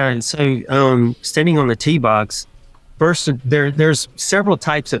 Standing on the tee box, first, there's several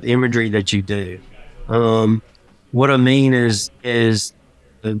types of imagery that you do. What I mean is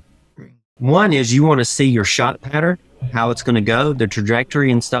one is you want to see your shot pattern, how it's going to go, the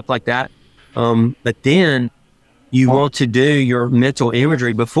trajectory and stuff like that. But then you want to do your mental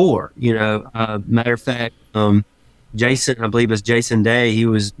imagery before, matter of fact, Jason, I believe it's Jason Day, he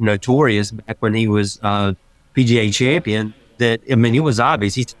was notorious back when he was PGA champion. That, I mean, it was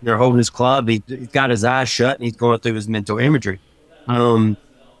obvious. They're holding his club. He's got his eyes shut and he's going through his mental imagery. And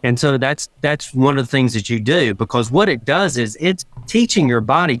so that's one of the things that you do, because what it does is it's teaching your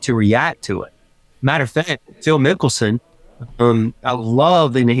body to react to it. Matter of fact, Phil Mickelson, I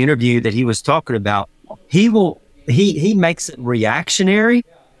love in the interview that he was talking about, he makes it reactionary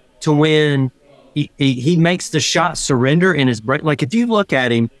to when he makes the shot surrender in his brain. Like if you look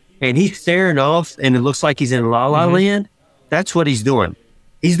at him and he's staring off and it looks like he's in la la land, that's what he's doing.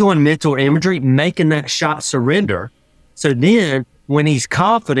 He's doing mental imagery, making that shot surrender. So then when he's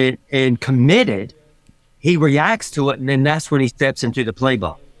confident and committed, he reacts to it. And then that's when he steps into the play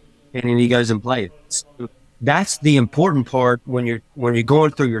ball and then he goes and plays. So that's the important part when you're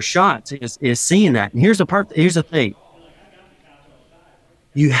going through your shots is seeing that. And here's the thing.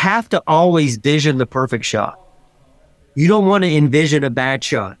 You have to always vision the perfect shot. You don't want to envision a bad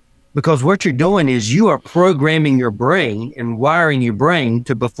shot, because what you're doing is you are programming your brain and wiring your brain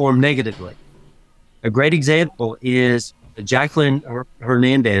to perform negatively. A great example is Jacqueline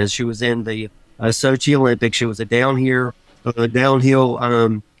Hernandez. She was in the Sochi Olympics. She was a downhill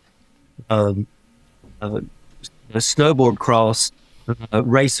snowboard cross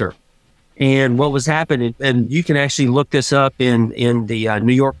racer. And what was happening, and you can actually look this up in the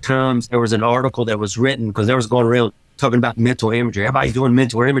New York Times. There was an article that was written because there was going around talking about mental imagery. Everybody's doing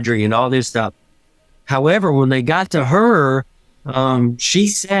mental imagery and all this stuff. However, when they got to her, she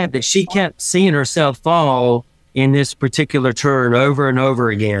said that she kept seeing herself fall in this particular turn over and over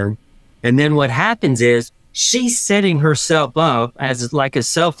again. And then what happens is she's setting herself up as like a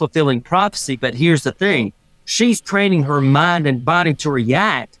self-fulfilling prophecy. But here's the thing. She's training her mind and body to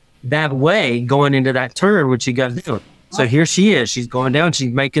react that way going into that turn when she goes down. So here she is. She's going down.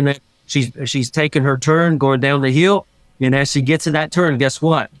 She's making it. She's taking her turn, going down the hill. And as she gets to that turn, guess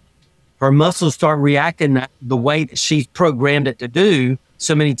what? Her muscles start reacting the way that she's programmed it to do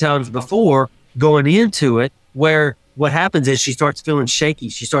so many times before going into it, where what happens is she starts feeling shaky.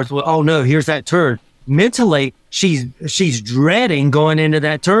 She starts, oh no, here's that turn. Mentally, she's dreading going into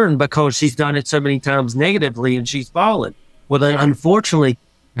that turn because she's done it so many times negatively and she's fallen. Well, then unfortunately,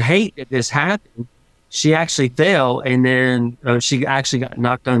 I hate that this happened. She actually fell, and then she actually got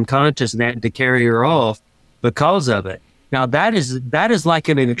knocked unconscious, and they had to carry her off because of it. Now that is like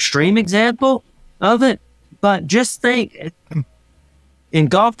an extreme example of it, but just think, in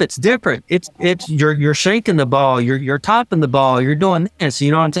golf it's different. It's you're shaking the ball, you're topping the ball, you're doing this.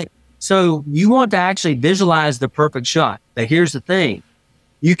 You know what I'm saying? So you want to actually visualize the perfect shot. But here's the thing: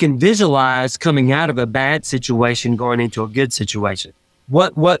 you can visualize coming out of a bad situation going into a good situation.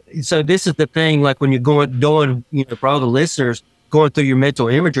 So this is the thing, like when you're doing, for all the listeners going through your mental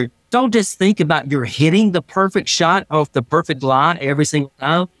imagery, don't just think about you're hitting the perfect shot off the perfect line every single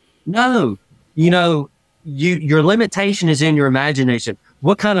time. No, your limitation is in your imagination.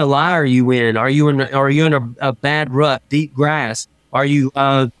 What kind of lie are you in? Are you in a bad rut, deep grass? Are you,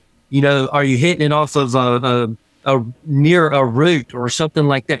 are you hitting it off of near a root or something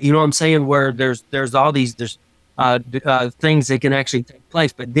like that? You know what I'm saying? Where there's all these, things that can actually take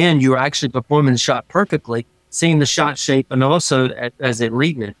place, but then you're actually performing the shot perfectly, seeing the shot shape, and also as it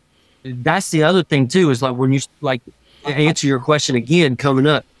reading it. That's the other thing too, is like when you to answer your question again coming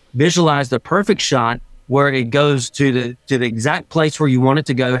up, visualize the perfect shot where it goes to the exact place where you want it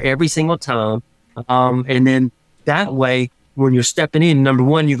to go every single time. And then that way, when you're stepping in, number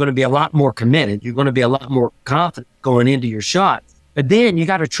one, you're going to be a lot more committed. You're going to be a lot more confident going into your shot. But then you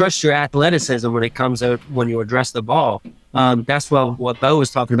got to trust your athleticism when it comes out, when you address the ball. That's what Bo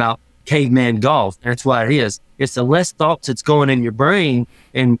was talking about, caveman golf. That's what it is. It's the less thoughts that's going in your brain,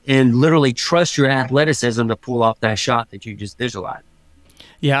 and literally trust your athleticism to pull off that shot that you just visualized.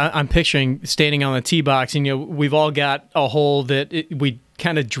 Yeah, I'm picturing standing on the tee box, and we've all got a hole that we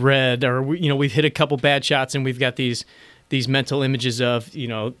kind of dread, or we've hit a couple bad shots, and we've got these mental images of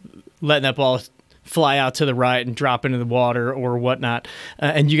letting that ball fly out to the right and drop into the water or whatnot.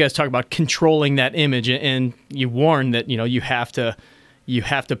 And you guys talk about controlling that image, and you warn that you have to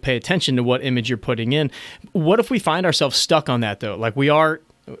pay attention to what image you're putting in. What if we find ourselves stuck on that though? Like we are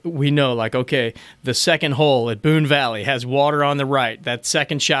we know, like, okay, the second hole at Boone Valley has water on the right. That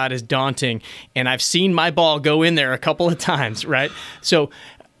second shot is daunting, and I've seen my ball go in there a couple of times, right? So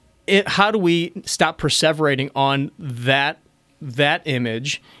how do we stop perseverating on that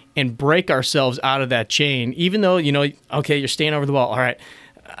image and break ourselves out of that chain, even though, you know, okay, you're staying over the ball. All right.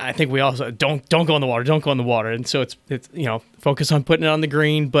 I think we also don't go in the water, don't go in the water. And so it's, you know, focus on putting it on the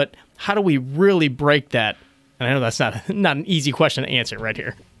green, but how do we really break that? And I know that's not an easy question to answer right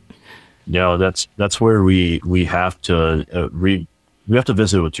here. No, that's where we have to we have to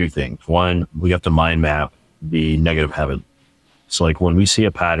visit with two things. One, we have to mind map the negative habit. So like when we see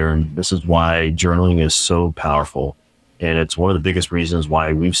a pattern, this is why journaling is so powerful. And it's one of the biggest reasons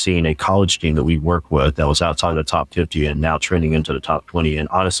why we've seen a college team that we work with that was outside the top 50 and now trending into the top 20. And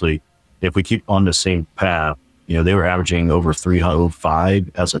honestly, if we keep on the same path, you know, they were averaging over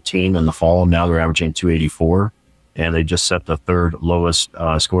 305 as a team in the fall. Now they're averaging 284. And they just set the third lowest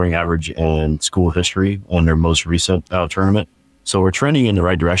scoring average in school history on their most recent tournament. So we're trending in the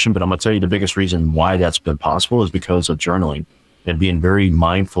right direction. But I'm going to tell you the biggest reason why that's been possible is because of journaling and being very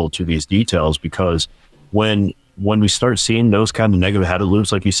mindful to these details. Because when we start seeing those kind of negative habit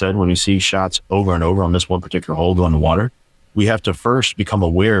loops, like you said, when we see shots over and over on this one particular hole go in the water, we have to first become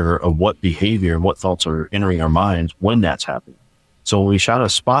aware of what behavior and what thoughts are entering our minds when that's happening. So when we shine a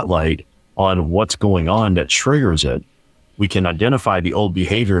spotlight on what's going on that triggers it, we can identify the old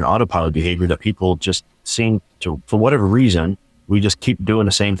behavior and autopilot behavior that people just seem to, for whatever reason, we just keep doing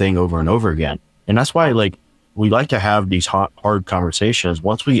the same thing over and over again. And that's why, like, we like to have these hard conversations.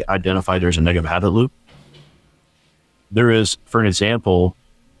 Once we identify there's a negative habit loop, there is, for an example,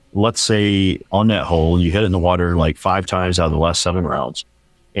 let's say on that hole, you hit it in the water like 5 times out of the last 7 rounds.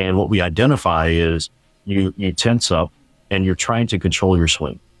 And what we identify is you tense up and you're trying to control your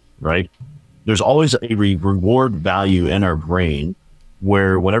swing, right? There's always a reward value in our brain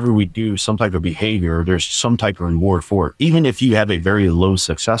where whenever we do some type of behavior, there's some type of reward for it. Even if you have a very low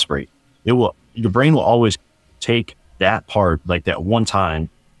success rate, your brain will always take that part, like that one time,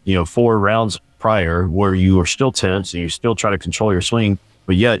 you know, 4 rounds prior where you are still tense and you still try to control your swing,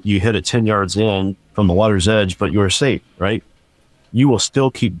 but yet you hit it 10 yards in from the water's edge, but you're safe, right? You will still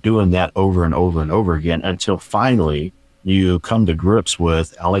keep doing that over and over and over again until finally you come to grips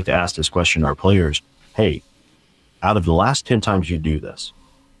with, I like to ask this question to our players, hey, out of the last 10 times you do this,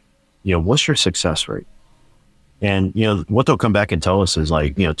 you know, what's your success rate? And, you know, what they'll come back and tell us is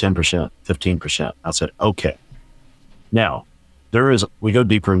like, you know, 10%, 15%. I said, okay. Now, we go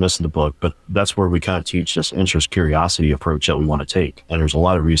deeper in this in the book, but that's where we kind of teach this interest curiosity approach that we want to take. And there's a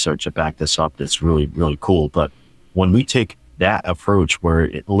lot of research to back this up that's really, really cool. But when we take that approach where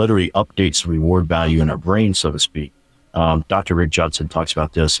it literally updates the reward value in our brain, so to speak, Dr. Rick Judson talks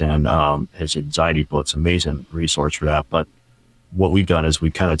about this in his anxiety book. It's an amazing resource for that. But what we've done is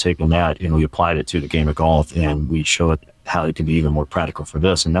we've kind of taken that and we applied it to the game of golf, and we show it how it can be even more practical for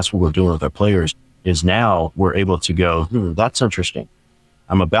this. And that's what we're doing with our players. Is now we're able to go, that's interesting.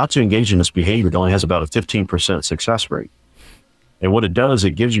 I'm about to engage in this behavior that only has about a 15% success rate. And what it does,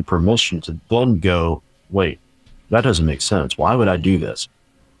 it gives you permission to then go, wait, that doesn't make sense. Why would I do this?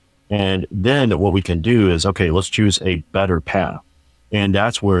 And then what we can do is, okay, let's choose a better path. And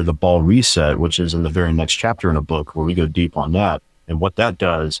that's where the ball reset, which is in the very next chapter in the book, where we go deep on that. And what that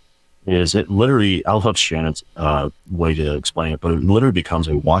does is it literally, I love Shannon's way to explain it, but it literally becomes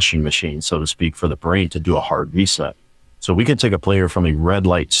a washing machine, so to speak, for the brain to do a hard reset. So we can take a player from a red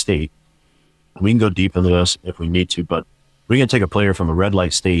light state. We can go deep into this if we need to, but we can take a player from a red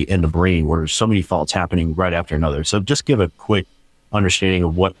light state in the brain where there's so many thoughts happening right after another. So just give a quick understanding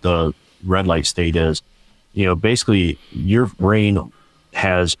of what the red light state is. You know, basically your brain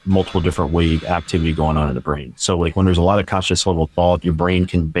has multiple different wave activity going on in the brain. So like when there's a lot of conscious level thought, your brain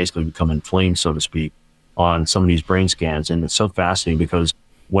can basically become inflamed, so to speak, on some of these brain scans. And it's so fascinating because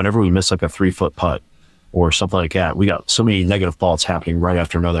whenever we miss like a 3-foot putt or something like that, we got so many negative thoughts happening right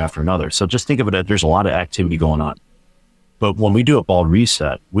after another. So just think of it as there's a lot of activity going on. But when we do a ball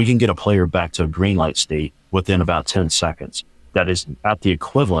reset, we can get a player back to a green light state within about 10 seconds. That is at the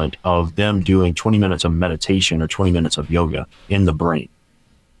equivalent of them doing 20 minutes of meditation or 20 minutes of yoga in the brain.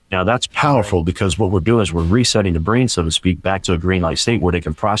 Now that's powerful because what we're doing is we're resetting the brain, so to speak, back to a green light state where they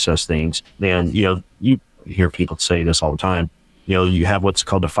can process things. And, you know, you hear people say this all the time, you know, you have what's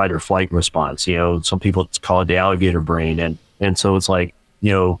called the fight or flight response. You know, some people call it the alligator brain. And so it's like,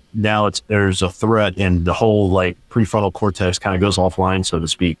 you know, now there's a threat and the whole like prefrontal cortex kind of goes offline, so to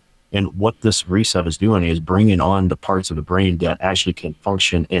speak. And what this reset is doing is bringing on the parts of the brain that actually can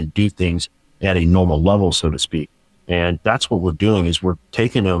function and do things at a normal level, so to speak. And that's what we're doing is we're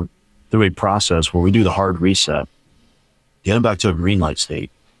taking them through a process where we do the hard reset, get them back to a green light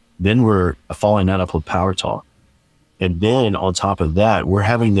state. Then we're following that up with power talk. And then on top of that, we're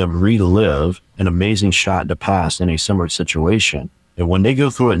having them relive an amazing shot in the past in a similar situation. And when they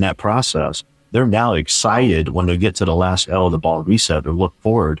go through it in that process, they're now excited when they get to the last L of the ball reset or look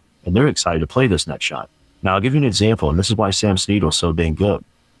forward, and they're excited to play this next shot. Now, I'll give you an example, and this is why Sam Snead was so dang good.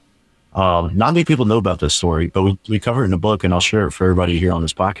 Not many people know about this story, but we cover it in the book, and I'll share it for everybody here on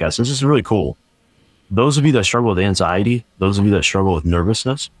this podcast. This is really cool. Those of you that struggle with anxiety, those of you that struggle with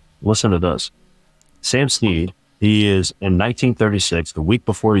nervousness, listen to this. Sam Snead, he is in 1936, the week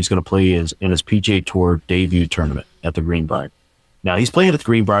before he's going to play in his PGA Tour debut tournament at the Greenbrier. Now, he's playing at the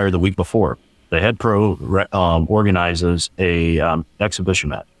Greenbrier the week before. The head pro organizes a exhibition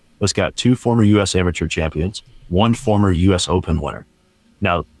match. It's got 2 former U.S. amateur champions, 1 former U.S. Open winner.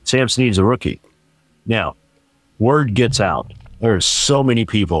 Now, Sam Snead's a rookie. Now, word gets out. There's so many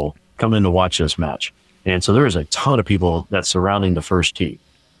people coming to watch this match. And so there's a ton of people that's surrounding the first tee.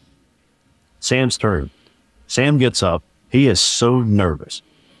 Sam's turn. Sam gets up. He is so nervous.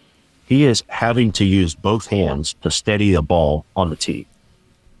 He is having to use both hands to steady the ball on the tee.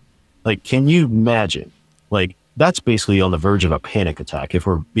 Like, can you imagine? Like, that's basically on the verge of a panic attack, if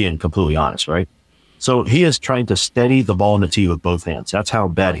we're being completely honest, right? So he is trying to steady the ball on the tee with both hands. That's how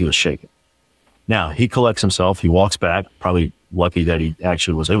bad he was shaking. Now, he collects himself. He walks back. Probably lucky that he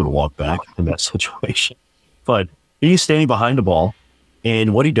actually was able to walk back in that situation. But he's standing behind the ball.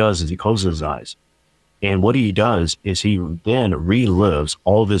 And what he does is he closes his eyes. And what he does is he then relives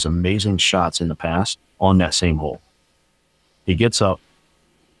all of his amazing shots in the past on that same hole. He gets up,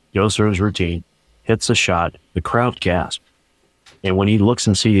 goes through his routine, hits a shot, the crowd gasps. And when he looks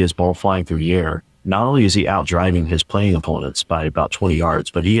and sees his ball flying through the air, not only is he out driving his playing opponents by about 20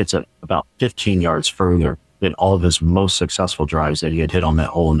 yards, but he hits it about 15 yards further than all of his most successful drives that he had hit on that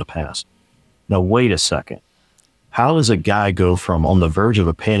hole in the past. Now, wait a second. How does a guy go from on the verge of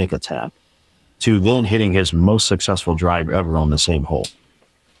a panic attack to then hitting his most successful drive ever on the same hole?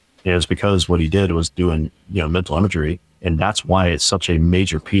 It was because what he did was doing, mental imagery. And that's why it's such a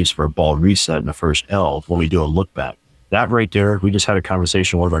major piece for a ball reset in the first L when we do a look back. That right there, we just had a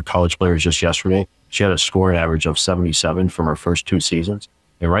conversation with one of our college players just yesterday. She had a scoring average of 77 from her first 2 seasons.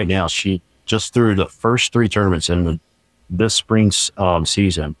 And right now, she just through the first 3 tournaments in this spring's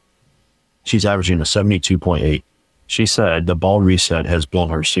season, she's averaging a 72.8. She said the ball reset has been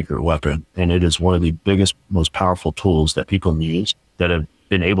her secret weapon, and it is one of the biggest, most powerful tools that people use that have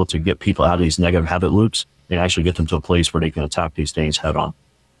been able to get people out of these negative habit loops and actually get them to a place where they can attack these things head on.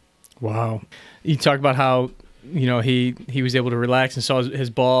 Wow. You talk about how, he was able to relax and saw his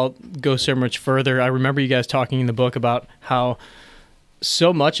ball go so much further. I remember you guys talking in the book about how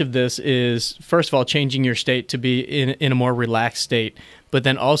so much of this is, first of all, changing your state to be in a more relaxed state, but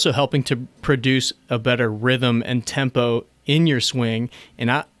then also helping to produce a better rhythm and tempo in your swing.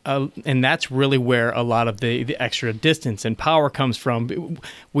 And that's really where a lot of the extra distance and power comes from.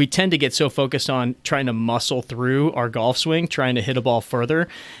 We tend to get so focused on trying to muscle through our golf swing, trying to hit a ball further.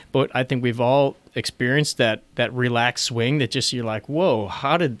 But I think we've all experienced that relaxed swing that just, you're like, whoa,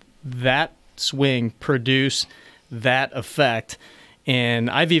 how did that swing produce that effect? And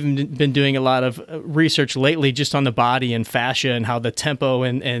I've even been doing a lot of research lately just on the body and fascia and how the tempo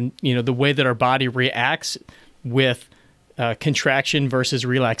and the way that our body reacts with contraction versus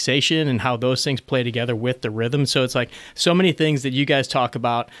relaxation and how those things play together with the rhythm. So it's like so many things that you guys talk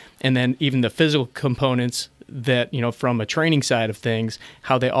about, and then even the physical components that, from a training side of things,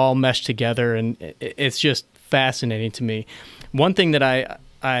 how they all mesh together. And it's just fascinating to me. One thing that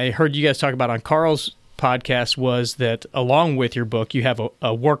I heard you guys talk about on Carl's podcast was that along with your book, you have a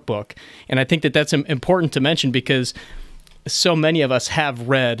workbook. And I think that that's important to mention because so many of us have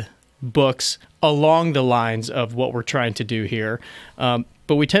read books along the lines of what we're trying to do here.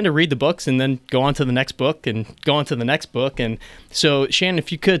 But we tend to read the books and then go on to the next book and go on to the next book. And so, Shannon,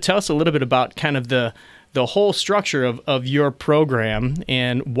 if you could tell us a little bit about kind of the whole structure of your program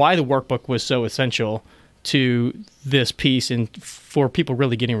and why the workbook was so essential to this piece and for people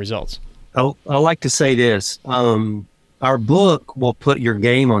really getting results. I like to say this. Our book will put your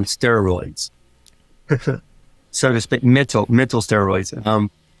game on steroids, so to speak, mental steroids.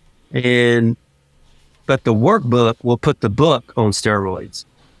 But the workbook will put the book on steroids.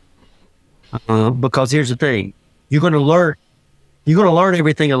 Because here's the thing, you're going to learn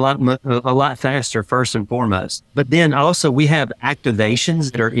everything a lot faster first and foremost. But then also we have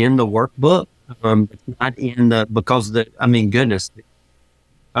activations that are in the workbook, not in goodness.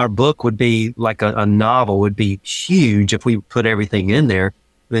 Our book would be like a novel, would be huge if we put everything in there,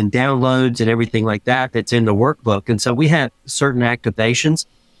 and downloads and everything like that that's in the workbook. And so we have certain activations,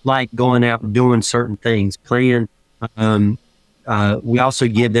 like going out and doing certain things, playing we also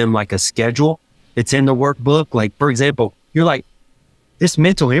give them like a schedule. It's in the workbook. Like, for example, you're like, this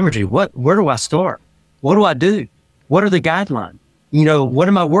mental imagery, where do I start? What do I do? What are the guidelines? What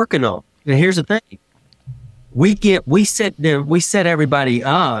am I working on? And here's the thing. We set everybody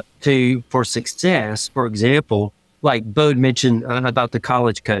up for success. For example, like Bo mentioned about the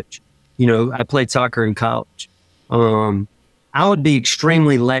college coach. I played soccer in college. I would be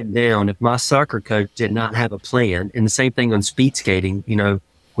extremely let down if my soccer coach did not have a plan. And the same thing on speed skating,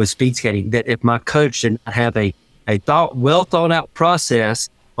 with speed skating, that if my coach did not have a well thought out process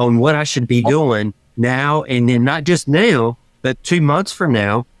on what I should be doing now, and then not just now, but 2 months from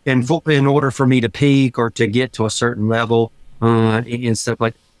now, in order for me to peak or to get to a certain level, and stuff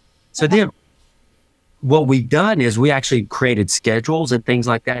like that. So then what we've done is we actually created schedules and things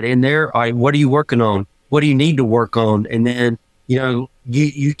like that in there. All right, what are you working on? What do you need to work on? And then,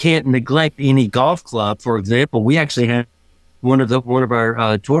 you can't neglect any golf club. For example, we actually had one of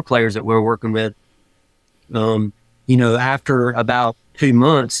our tour players that we're working with, after about 2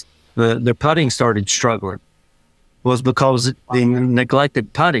 months, their putting started struggling. Was because they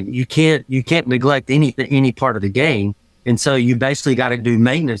neglected putting. You can't neglect any part of the game. And so you basically got to do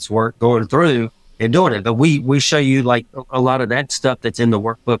maintenance work going through and doing it. But we show you like a lot of that stuff that's in the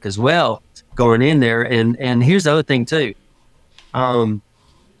workbook as well, going in there. And here's the other thing too.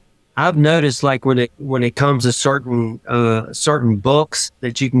 I've noticed like when it comes to certain books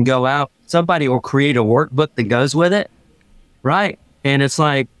that you can go out, somebody will create a workbook that goes with it. Right. And it's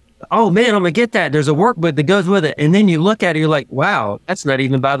like, oh man, I'm gonna get that. There's a workbook that goes with it. And then you look at it, you're like, wow, that's not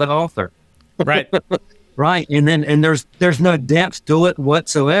even by the author. Right. Right. And there's no depth to it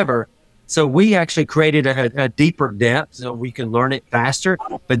whatsoever. So we actually created a deeper depth so we can learn it faster.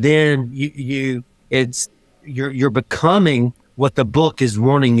 But then you're becoming what the book is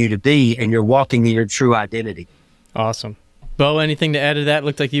wanting you to be, and you're walking in your true identity. Awesome. Bo, anything to add to that?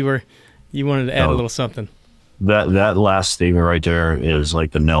 Looked like you wanted to add a little something. That last statement right there is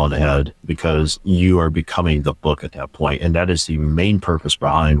like the nail on the head, because you are becoming the book at that point. And that is the main purpose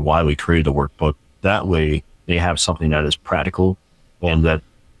behind why we created the workbook. That way they have something that is practical, and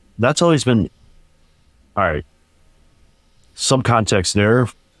that's always been, all right, some context there.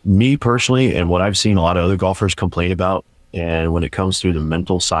 Me personally, and what I've seen a lot of other golfers complain about, and when it comes to the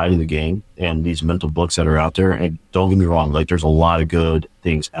mental side of the game and these mental books that are out there, and don't get me wrong, like there's a lot of good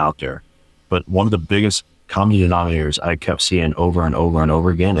things out there, but one of the biggest common denominators I kept seeing over and over and over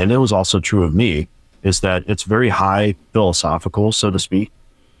again, and it was also true of me, is that it's very high philosophical, so to speak,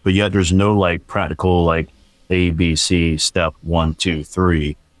 but yet there's no like practical, like A, B, C, step 1, 2,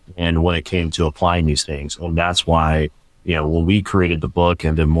 3. And when it came to applying these things, and that's why, when we created the book,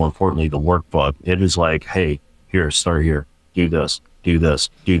 and then more importantly, the workbook, it is like, hey, here, start here, do this, do this,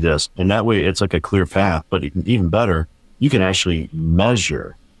 do this. And that way it's like a clear path, but even better, you can actually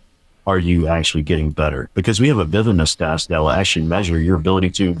measure, are you actually getting better? Because we have a vividness test that will actually measure your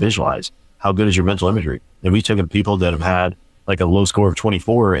ability to visualize. How good is your mental imagery? And we've taken people that have had like a low score of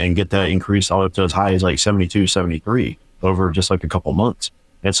 24 and get that increase all up to as high as like 72, 73 over just like a couple months.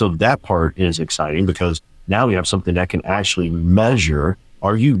 And so that part is exciting, because now we have something that can actually measure,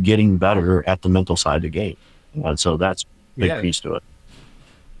 are you getting better at the mental side of the game? And so that's a big piece to it.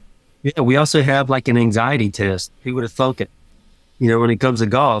 Yeah, we also have like an anxiety test. Who would have thunk it? When it comes to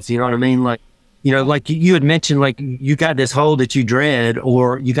golf, you know what I mean? Like, like you had mentioned, like you got this hole that you dread,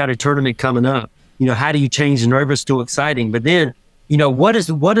 or you got a tournament coming up. How do you change nervous to exciting? But then, what is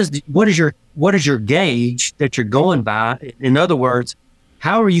your gauge that you're going by? In other words,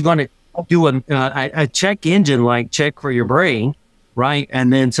 how are you going to do a check engine, like check for your brain, right?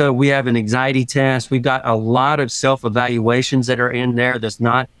 And then so we have an anxiety test. We've got a lot of self-evaluations that are in there that's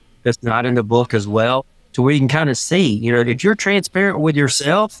not in the book as well, to where you can kind of see, if you're transparent with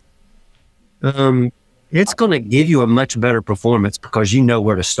yourself, it's going to give you a much better performance, because you know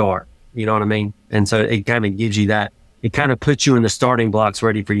where to start. You know what I mean? And so it kind of gives you that. It kind of puts you in the starting blocks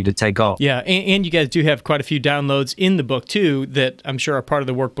ready for you to take off. Yeah, and you guys do have quite a few downloads in the book too that I'm sure are part of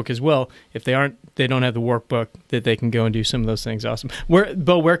the workbook as well. If they don't have the workbook, that they can go and do some of those things. Awesome.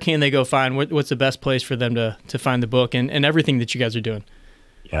 Where can they go find? What's the best place for them to find the book and everything that you guys are doing?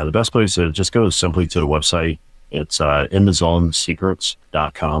 Yeah, the best place is just go simply to the website. It's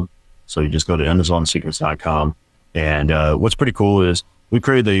inthezonesecrets.com. So you just go to inthezonesecrets.com. And what's pretty cool is we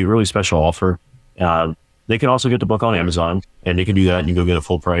created a really special offer. They can also get the book on Amazon, and they can do that, and you go get a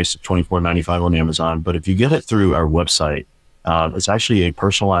full price, $24.95 on Amazon. But if you get it through our website, it's actually a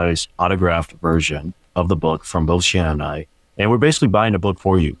personalized autographed version of the book from both Shannon and I. And we're basically buying the book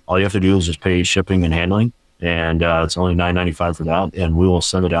for you. All you have to do is just pay shipping and handling. And it's only $9.95 for that. And we will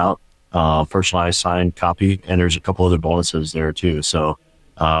send it out personalized signed copy, and there's a couple other bonuses there too. So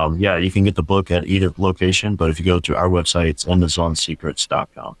yeah, you can get the book at either location, but if you go to our website, it's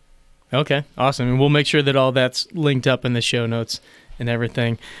amazonsecrets.com. Okay, awesome. And we'll make sure that all that's linked up in the show notes and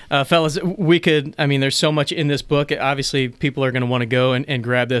everything. Fellas, there's so much in this book. Obviously, people are going to want to go and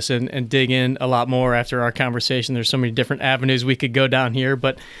grab this and dig in a lot more after our conversation. There's so many different avenues we could go down here,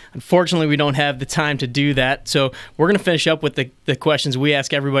 but unfortunately, we don't have the time to do that. So we're going to finish up with the questions we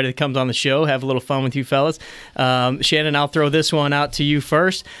ask everybody that comes on the show. Have a little fun with you fellas. Shannon, I'll throw this one out to you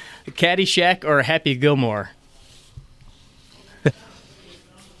first. Caddyshack or Happy Gilmore?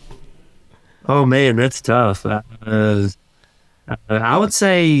 Oh man, that's tough. I would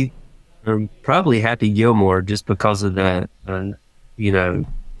say probably Happy Gilmore, just because of that. I've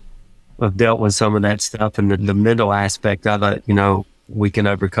dealt with some of that stuff, and the mental aspect of it, we can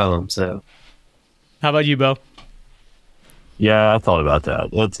overcome. So, how about you, Bo? Yeah, I thought about that.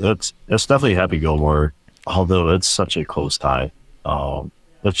 It's definitely Happy Gilmore, although it's such a close tie.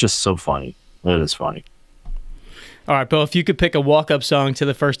 It's just so funny. It is funny. All right, Bo, if you could pick a walk-up song to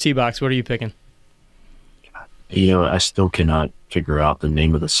the first tee box, what are you picking? I still cannot figure out the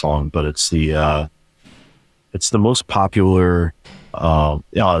name of the song, but it's the most popular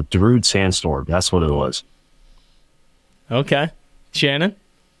Darude Sandstorm. That's what it was. Okay. Shannon?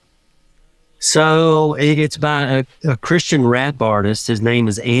 So it's by a Christian rap artist. His name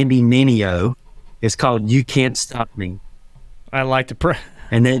is Andy Mineo. It's called You Can't Stop Me. I like to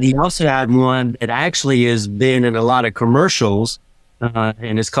And then he also had one that actually has been in a lot of commercials,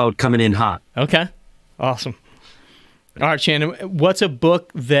 and it's called Coming In Hot. Okay. Awesome. All right, Shannon, what's a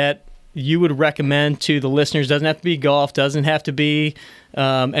book that you would recommend to the listeners? Doesn't have to be golf, doesn't have to be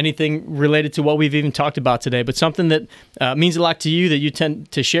anything related to what we've even talked about today, but something that means a lot to you that you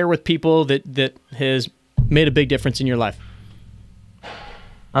tend to share with people that has made a big difference in your life.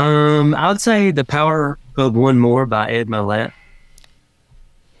 I would say The Power of One More by Ed Mylett.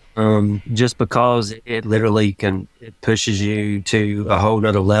 Just because it literally it pushes you to a whole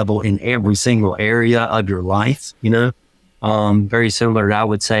nother level in every single area of your life, very similar to, I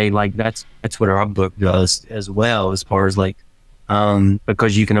would say, like that's what our book does as well, as far as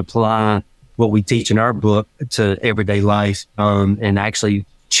because you can apply what we teach in our book to everyday life, and actually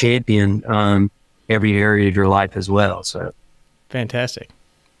champion, every area of your life as well. So fantastic.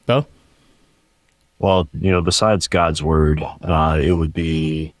 Bo? Well, besides God's Word, it would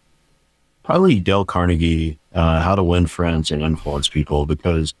be probably Dale Carnegie, How to Win Friends and Influence People,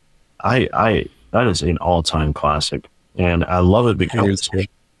 because that is an all-time classic, and I love it because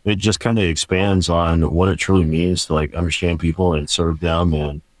it just kind of expands on what it truly means to understand people and serve them,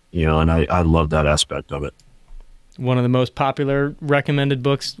 and and I love that aspect of it. One of the most popular recommended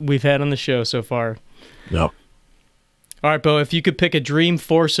books we've had on the show so far. Yep. All right, Bo, if you could pick a dream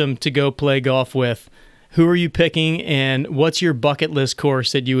foursome to go play golf with, who are you picking, and what's your bucket list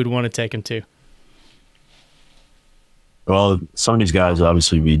course that you would want to take them to? Well, some of these guys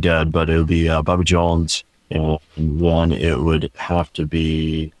obviously be dead, but it would be Bobby Jones, and then it would have to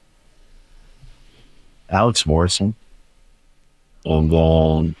be Alex Morrison, and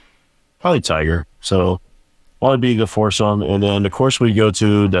then probably Tiger. So well, it'd be the foursome, and then the course we go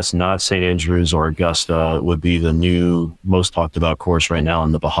to that's not St. Andrews or Augusta would be the new most talked about course right now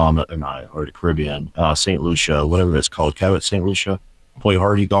in the Bahamas or the Caribbean, St. Lucia, whatever it's called, Cabot St. Lucia, Play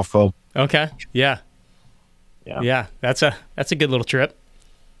Hardy Golf Club. Okay, yeah, that's a good little trip.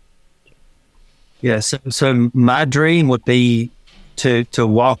 Yeah, so my dream would be to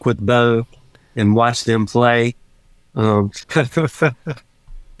walk with Bo and watch them play, because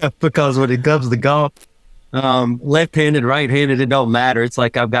when it comes to golf, left-handed, right-handed, it don't matter. It's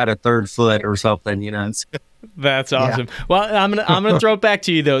like I've got a third foot or something, That's awesome. Yeah. Well, I'm gonna throw it back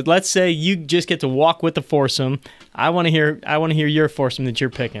to you though. Let's say you just get to walk with the foursome. I want to hear your foursome that you're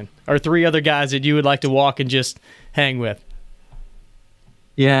picking, or three other guys that you would like to walk and just hang with.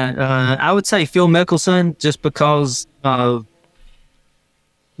 Yeah, I would say Phil Mickelson, just because of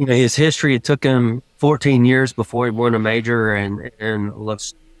his history. It took him 14 years before he won a major,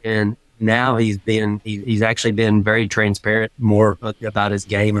 and now he's actually been very transparent more about his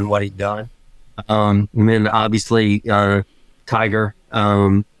game and what he's done. And then obviously Tiger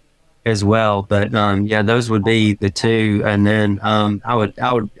as well. But yeah, those would be the two. And then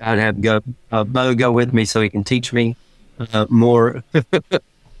I'd have Bo go with me so he can teach me more.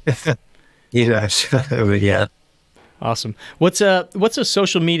 Yeah. Awesome. What's a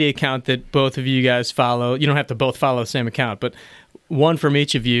social media account that both of you guys follow? You don't have to both follow the same account, but one from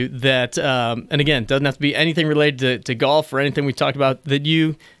each of you that, and again, doesn't have to be anything related to golf or anything we talked about, that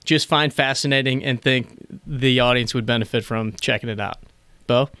you just find fascinating and think the audience would benefit from checking it out.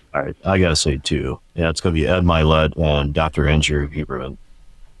 Bo? All right, I gotta say two. Yeah, it's gonna be Ed Milet and Dr. Andrew Huberman.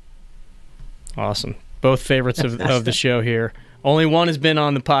 Awesome. Both favorites of the show here. Only one has been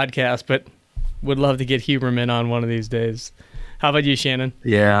on the podcast, but would love to get Huberman on one of these days. How about you, Shannon?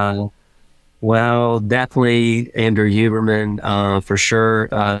 Yeah. Well, definitely Andrew Huberman, for sure.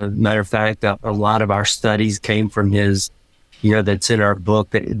 Matter of fact, a lot of our studies came from his, that's in our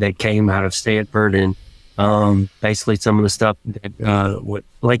book that came out of Stanford. And basically some of the stuff that,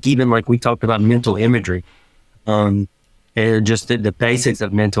 like we talked about mental imagery, and just the basics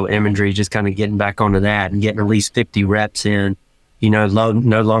of mental imagery, just kind of getting back onto that and getting at least 50 reps in, no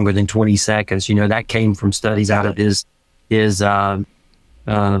longer than 20 seconds. That came from studies out of his out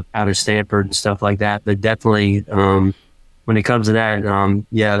of Stanford and stuff like that. But definitely, when it comes to that,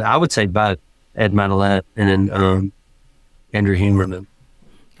 I would say both Ed Milet and then Andrew Huberman.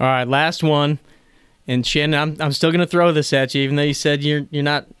 All right, last one. And Shannon, I'm still going to throw this at you, even though you said you're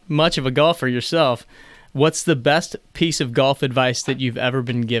not much of a golfer yourself. What's the best piece of golf advice that you've ever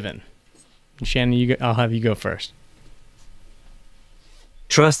been given? Shannon, I'll have you go first.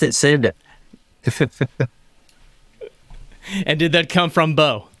 Trust it, send it. And did that come from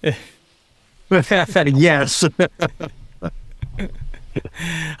Bo? Yes.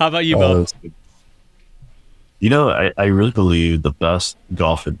 How about you, Bo? I really believe the best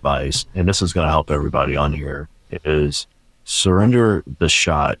golf advice, and this is going to help everybody on here, is surrender the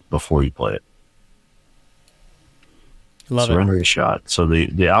shot before you play it. Surrender your shot. So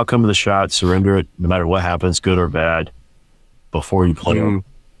the outcome of the shot, surrender it, no matter what happens, good or bad, before you play it.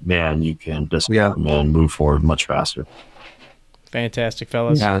 Man, you can just move forward much faster. Fantastic,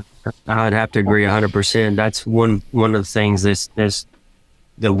 fellas. Yeah, I'd have to agree 100%. That's one of the things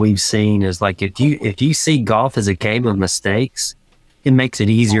that we've seen is like if you see golf as a game of mistakes, it makes it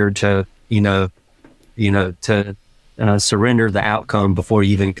easier to surrender the outcome before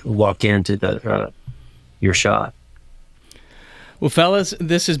you even walk into your shot. Well, fellas,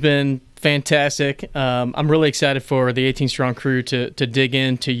 this has been fantastic. I'm really excited for the 18 Strong crew to dig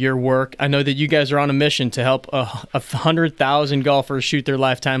into your work. I know that you guys are on a mission to help 100,000 golfers shoot their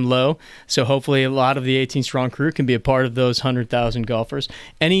lifetime low. So hopefully a lot of the 18 Strong crew can be a part of those 100,000 golfers.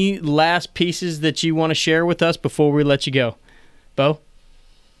 Any last pieces that you want to share with us before we let you go? Bo?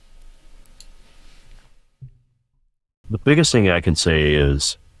 The biggest thing I can say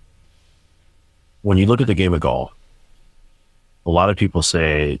is when you look at the game of golf, a lot of people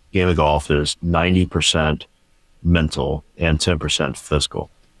say game of golf is 90% mental and 10%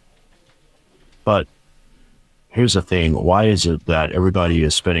 physical. But here's the thing. Why is it that everybody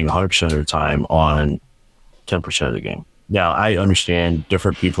is spending 100% of their time on 10% of the game? Now, I understand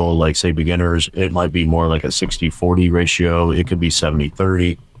different people, like say beginners, it might be more like a 60-40 ratio. It could be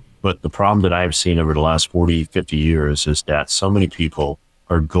 70-30. But the problem that I've seen over the last 40, 50 years is that so many people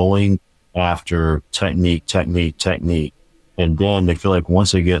are going after technique. And then they feel like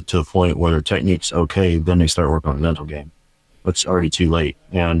once they get to a point where their technique's okay, then they start working on the mental game. But it's already too late.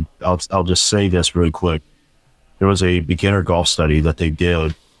 And I'll just say this really quick. There was a beginner golf study that they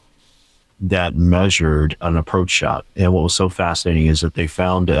did that measured an approach shot. And what was so fascinating is that they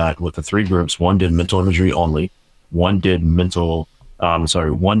found that with the three groups, one did mental imagery only, one did physical and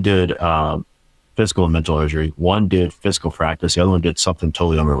mental imagery, one did physical practice, the other one did something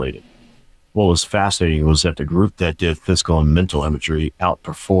totally unrelated. What was fascinating was that the group that did physical and mental imagery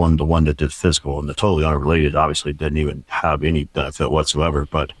outperformed the one that did physical, and the totally unrelated obviously didn't even have any benefit whatsoever.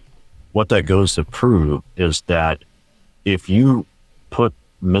 But what that goes to prove is that if you put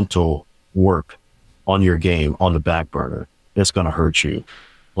mental work on your game on the back burner, it's going to hurt you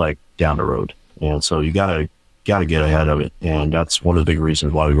like down the road. And so you gotta get ahead of it. And that's one of the big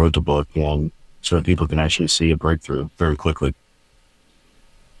reasons why we wrote the book, and so that people can actually see a breakthrough very quickly.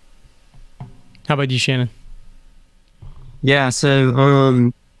 How about you, Shannon? Yeah,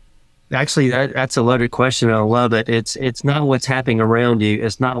 so actually that's a loaded question. I love it. It's not what's happening around you.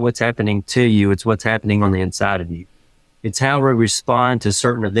 It's not what's happening to you. It's what's happening on the inside of you. It's how we respond to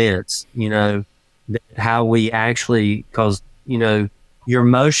certain events, how we actually, because, your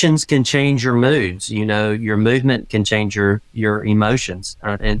emotions can change your moods, your movement can change your emotions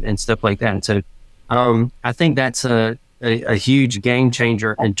and stuff like that. And so I think that's a huge game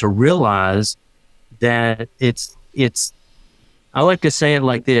changer, and to realize that it's I like to say it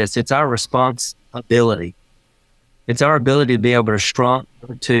like this: it's our responsibility. It's our ability to be able to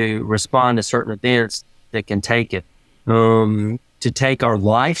respond to certain events that can take it, to take our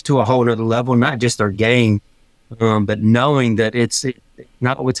life to a whole other level, not just our game, but knowing that it's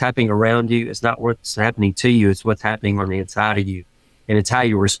not what's happening around you, it's not what's happening to you, it's what's happening on the inside of you, and it's how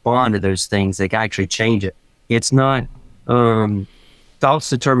you respond to those things that actually change it. It's not thoughts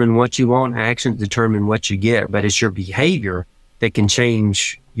determine what you want, actions determine what you get, but it's your behavior that can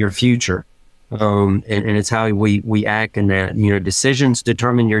change your future. And it's how we act in that. Decisions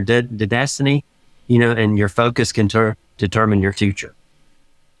determine your the destiny, and your focus can determine your future.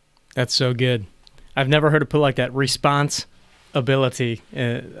 That's so good. I've never heard it put like that. Responsibility.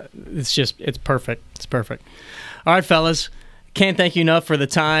 It's perfect. It's perfect. All right, fellas. Can't thank you enough for the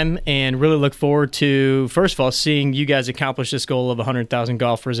time, and really look forward to, first of all, seeing you guys accomplish this goal of 100,000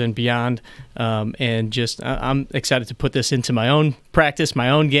 golfers and beyond. And just, I'm excited to put this into my own practice, my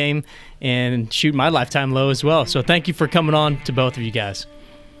own game, and shoot my lifetime low as well. So thank you for coming on to both of you guys.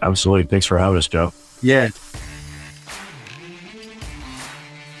 Absolutely. Thanks for having us, Joe. Yeah.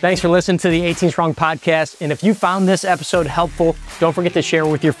 Thanks for listening to the 18 Strong podcast. And if you found this episode helpful, don't forget to share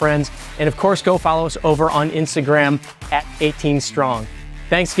with your friends. And of course, go follow us over on Instagram at 18 Strong.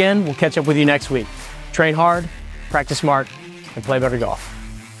 Thanks again. We'll catch up with you next week. Train hard, practice smart, and play better golf.